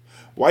Tracy.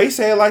 Why you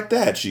say it like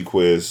that? She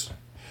quizzed.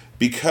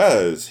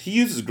 Because he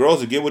uses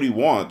girls to get what he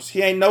wants.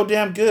 He ain't no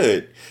damn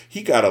good.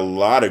 He got a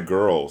lot of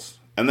girls,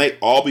 and they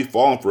all be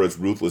falling for his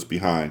ruthless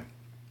behind.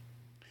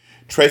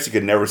 Tracy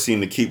could never seem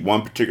to keep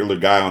one particular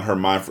guy on her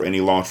mind for any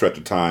long stretch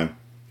of time.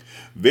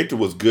 Victor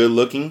was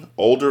good-looking,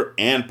 older,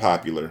 and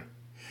popular.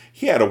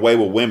 He had a way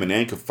with women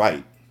and could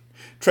fight.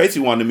 Tracy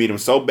wanted to meet him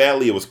so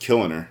badly it was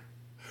killing her.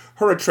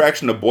 Her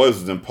attraction to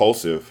boys was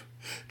impulsive.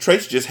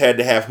 Tracy just had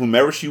to have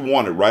whomever she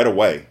wanted right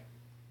away.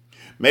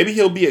 Maybe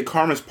he'll be at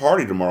Carmen's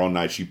party tomorrow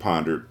night, she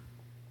pondered.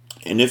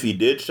 And if he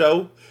did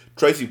show,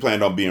 Tracy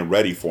planned on being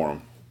ready for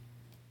him.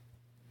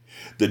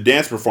 The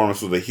dance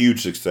performance was a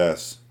huge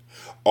success.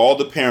 All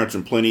the parents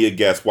and plenty of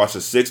guests watched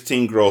the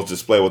 16 girls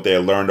display what they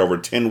had learned over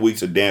 10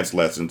 weeks of dance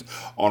lessons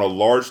on a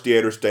large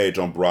theater stage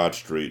on Broad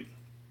Street.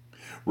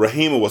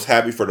 Rahima was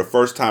happy for the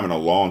first time in a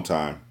long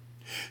time.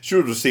 She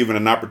was receiving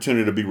an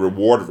opportunity to be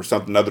rewarded for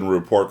something other than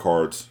report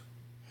cards.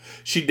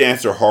 She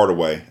danced her heart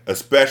away,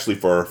 especially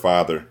for her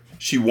father.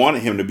 She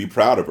wanted him to be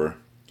proud of her.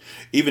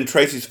 Even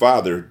Tracy's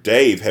father,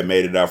 Dave, had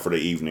made it out for the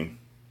evening.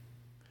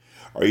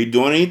 Are you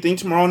doing anything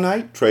tomorrow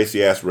night?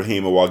 Tracy asked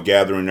Rahima while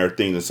gathering their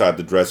things inside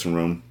the dressing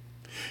room.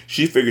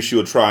 She figured she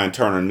would try and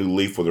turn a new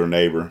leaf with her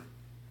neighbor.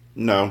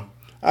 No,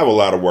 I have a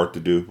lot of work to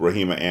do,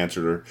 Rahima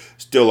answered her,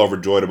 still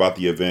overjoyed about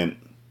the event.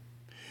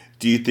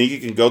 Do you think you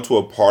can go to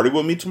a party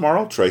with me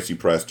tomorrow? Tracy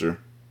pressed her.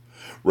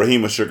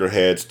 Rahima shook her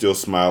head, still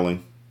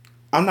smiling.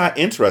 I'm not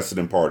interested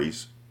in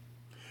parties.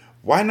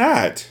 Why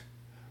not?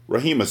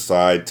 Rahima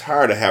sighed,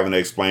 tired of having to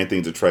explain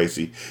things to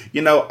Tracy.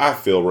 You know, I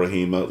feel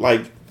Rahima.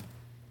 Like,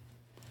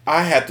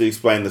 I have to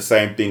explain the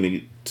same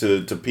thing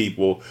to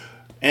people.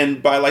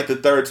 And by like the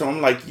third time,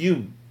 I'm like,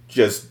 you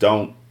just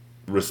don't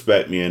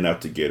respect me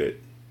enough to get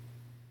it.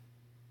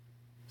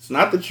 It's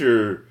not that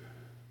you're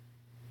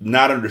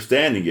not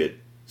understanding it.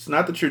 It's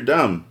not that you're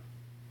dumb.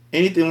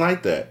 Anything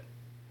like that.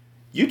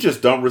 You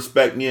just don't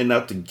respect me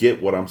enough to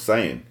get what I'm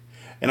saying.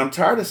 And I'm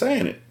tired of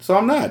saying it. So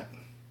I'm not.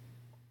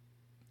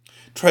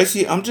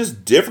 Tracy, I'm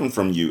just different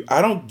from you.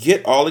 I don't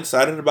get all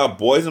excited about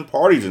boys and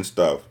parties and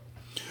stuff.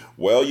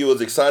 Well, you was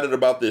excited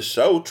about this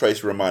show,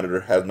 Tracy reminded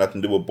her, has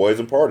nothing to do with boys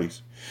and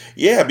parties.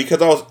 Yeah,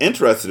 because I was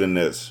interested in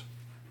this.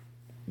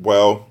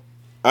 Well,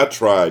 I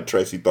tried,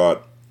 Tracy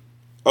thought.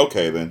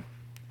 Okay, then.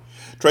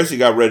 Tracy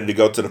got ready to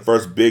go to the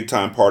first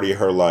big-time party of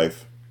her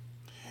life.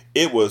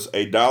 It was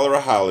 $1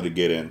 a holler to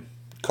get in.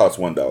 Cost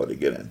 $1 to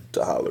get in,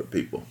 to holler at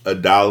people.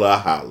 $1 a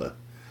holler.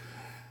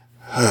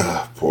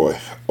 Boy,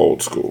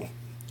 old school.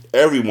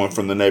 Everyone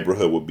from the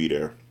neighborhood would be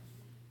there.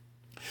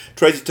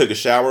 Tracy took a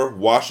shower,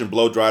 washed and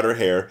blow-dried her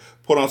hair,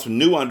 put on some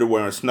new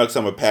underwear, and snuck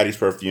some of Patty's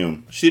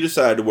perfume. She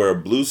decided to wear a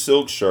blue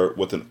silk shirt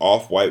with an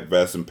off-white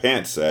vest and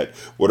pants set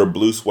with her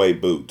blue suede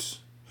boots.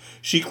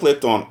 She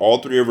clipped on all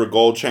 3 of her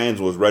gold chains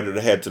and was ready to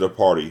head to the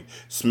party,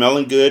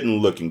 smelling good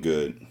and looking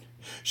good.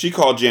 She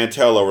called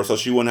Jantel over so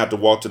she wouldn't have to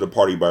walk to the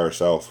party by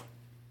herself.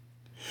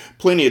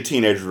 Plenty of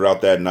teenagers were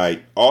out that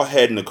night, all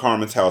heading to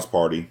Carmen's house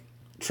party.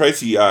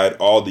 Tracy eyed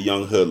all the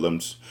young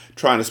hoodlums,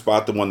 trying to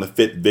spot the one that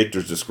fit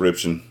Victor's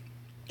description.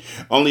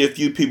 Only a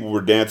few people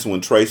were dancing when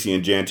Tracy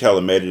and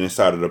Jantel made it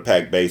inside of the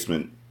packed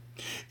basement.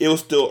 It was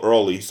still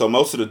early, so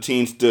most of the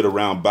teens stood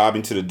around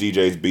bobbing to the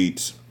DJ's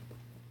beats.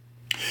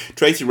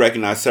 Tracy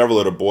recognized several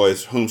of the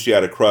boys whom she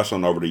had a crush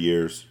on over the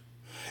years.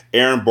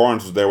 Aaron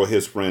Barnes was there with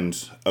his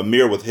friends,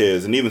 Amir with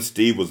his, and even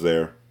Steve was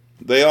there.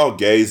 They all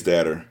gazed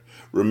at her,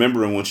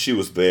 remembering when she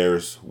was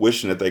theirs,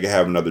 wishing that they could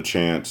have another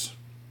chance.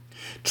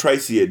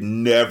 Tracy had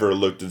never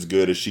looked as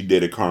good as she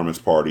did at Carmen's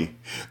party.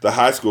 The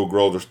high school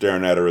girls were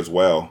staring at her as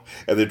well,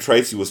 as if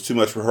Tracy was too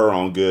much for her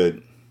own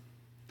good.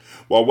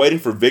 While waiting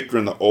for Victor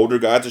and the older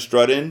guys to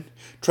strut in,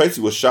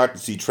 Tracy was shocked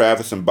to see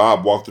Travis and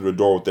Bob walk through the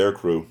door with their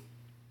crew.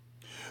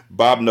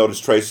 Bob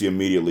noticed Tracy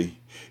immediately.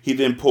 He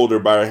then pulled her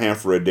by her hand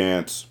for a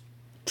dance.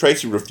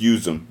 Tracy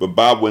refused him, but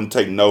Bob wouldn't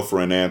take no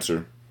for an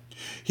answer.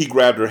 He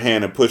grabbed her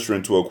hand and pushed her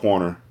into a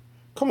corner.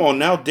 "Come on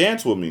now,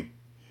 dance with me."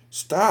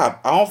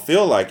 "Stop, I don't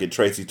feel like it,"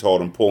 Tracy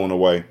told him, pulling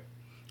away.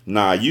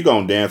 "Nah, you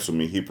gon' dance with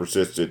me," he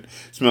persisted,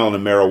 smelling the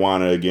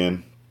marijuana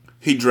again.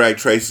 He dragged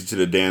Tracy to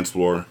the dance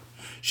floor.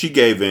 She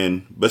gave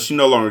in, but she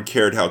no longer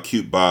cared how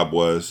cute Bob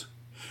was.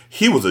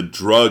 He was a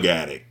drug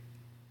addict.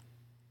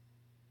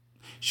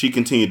 She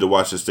continued to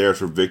watch the stairs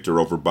for Victor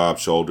over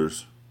Bob's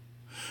shoulders.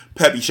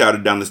 Peppy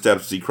shouted down the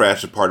steps as he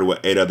crashed the party with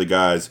 8 other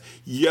guys.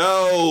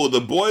 "Yo, the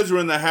boys are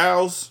in the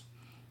house."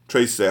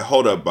 Tracy said,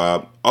 "Hold up,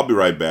 Bob. I'll be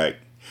right back."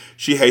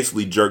 She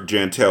hastily jerked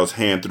Jantel's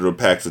hand through the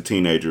packs of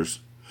teenagers.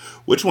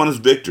 "Which one is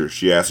Victor?"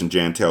 she asked in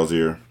Jantel's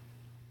ear.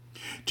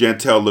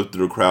 Jantel looked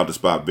through the crowd to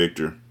spot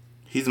Victor.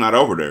 "He's not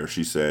over there,"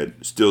 she said,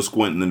 still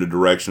squinting in the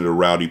direction of the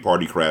rowdy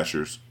party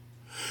crashers.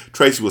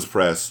 Tracy was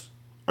pressed.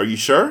 "Are you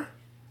sure?"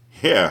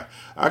 "Yeah,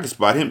 I can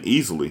spot him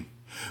easily.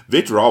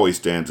 Victor always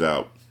stands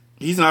out.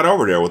 He's not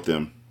over there with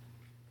them."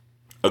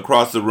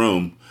 Across the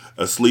room,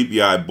 a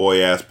sleepy-eyed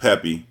boy asked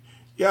Peppy,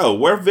 "Yo,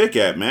 where Vic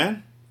at,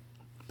 man?"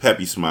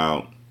 Peppy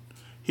smiled.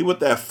 "He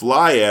with that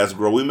Flyy-ass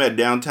girl we met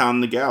downtown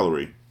in the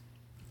gallery."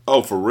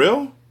 "Oh, for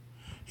real?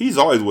 He's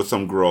always with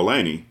some girl,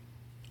 ain't he?"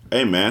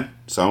 "Hey, man,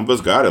 some of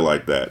us got it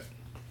like that."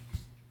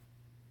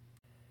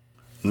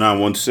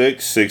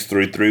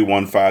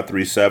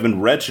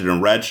 916-633-1537, Wretched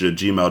and Ratchet at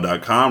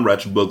gmail.com,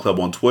 Ratchet Book Club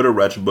on Twitter,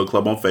 Ratchet Book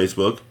Club on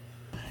Facebook.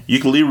 You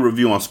can leave a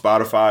review on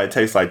Spotify. It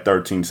takes like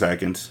 13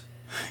 seconds.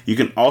 You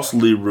can also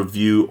leave a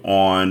review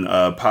on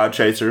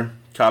Podchaser.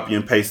 Copy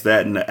and paste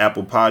that in the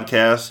Apple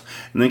Podcasts,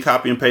 and then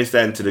copy and paste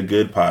that into the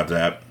Good Pods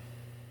app.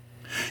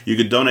 You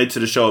can donate to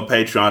the show at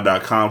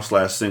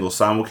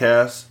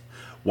patreon.com/singlesimulcast.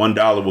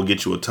 $1 will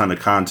get you a ton of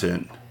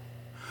content.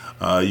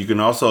 You can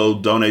also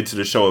donate to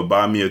the show at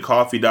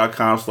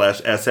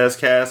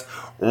buymeacoffee.com/sscast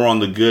or on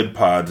the Good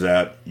Pods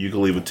app. You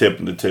can leave a tip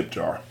in the tip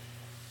jar.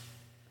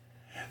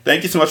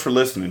 Thank you so much for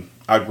listening.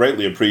 I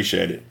greatly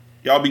appreciate it.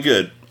 Y'all be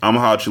good. I'm going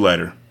to holler at you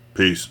later.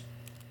 Peace.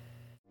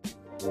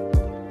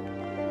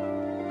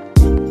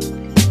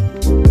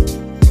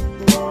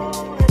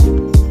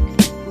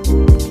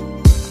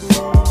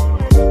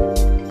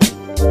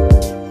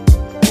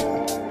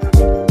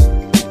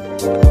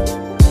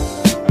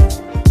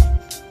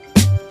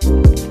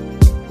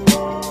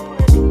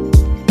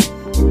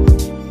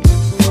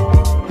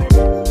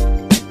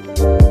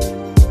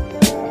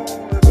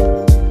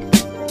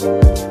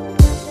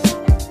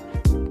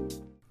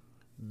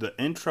 The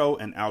intro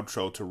and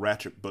outro to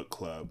Ratchet Book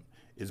Club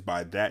is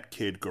by That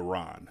Kid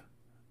Garan,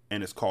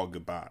 and it's called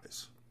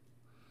Goodbyes.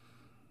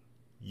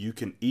 You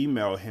can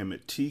email him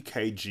at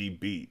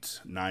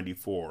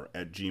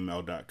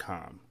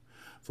tkgbeats94@gmail.com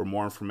for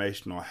more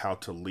information on how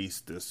to lease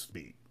this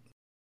beat.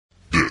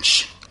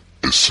 This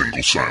is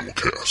Single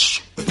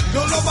Simulcast.